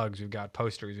got mugs, we've got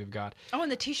posters, we've got and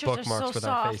the T-shirts are so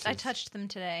soft. I touched them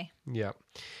today. Yep.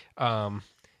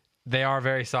 They are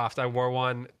very soft. I wore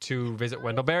one to visit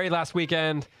Wendell Berry last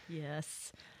weekend.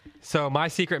 Yes. So my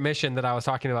secret mission that I was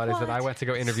talking about is that I went to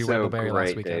go interview Wendell Berry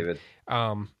last weekend. David.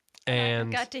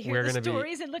 And got to hear the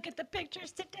stories and look at the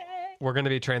pictures today. We're going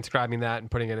to be transcribing that and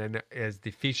putting it in as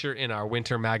the feature in our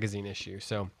winter magazine issue.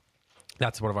 So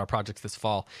that's one of our projects this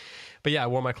fall. But yeah, I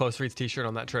wore my Close Reads t-shirt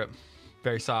on that trip.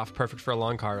 Very soft, perfect for a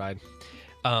long car ride.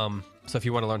 So if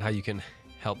you want to learn how you can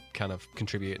help kind of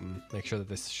contribute and make sure that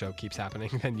this show keeps happening,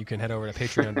 then you can head over to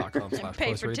patreon.com/closereads.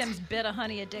 Pay for Tim's bit of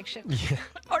honey addiction. Yeah.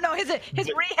 Oh no, his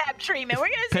rehab treatment. We're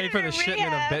going to pay for the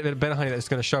shipment of bit of honey that's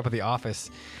going to show up at the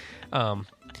office.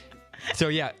 So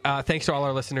yeah, thanks to all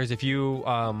our listeners. If you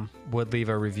would leave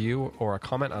a review or a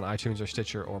comment on iTunes or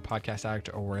Stitcher or Podcast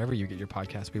Addict or wherever you get your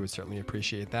podcast, we would certainly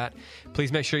appreciate that.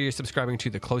 Please make sure you're subscribing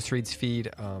to the Close Reads feed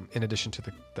in addition to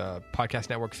the Podcast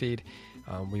Network feed.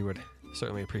 We would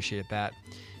certainly appreciate that.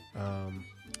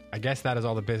 I guess that is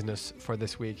all the business for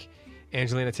this week.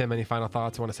 Angelina, Tim, any final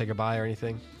thoughts? Want to say goodbye or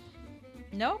anything?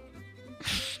 Nope.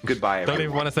 Goodbye, everyone. Don't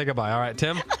even want to say goodbye. All right,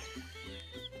 Tim?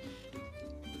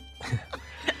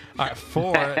 All right,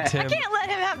 for Tim. I can't let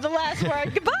him have the last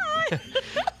word. Goodbye.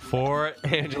 For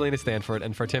Angelina Stanford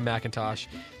and for Tim McIntosh,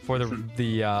 for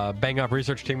the Bang Up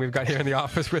research team we've got here in the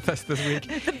office with us this week.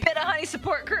 The Bit of Honey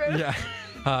support crew. Yeah.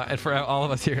 And for all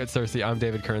of us here at Cersei, I'm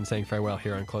David Kern saying farewell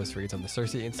here on Close Reads on the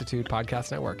Cersei Institute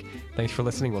Podcast Network. Thanks for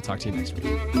listening. We'll talk to you next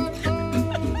week.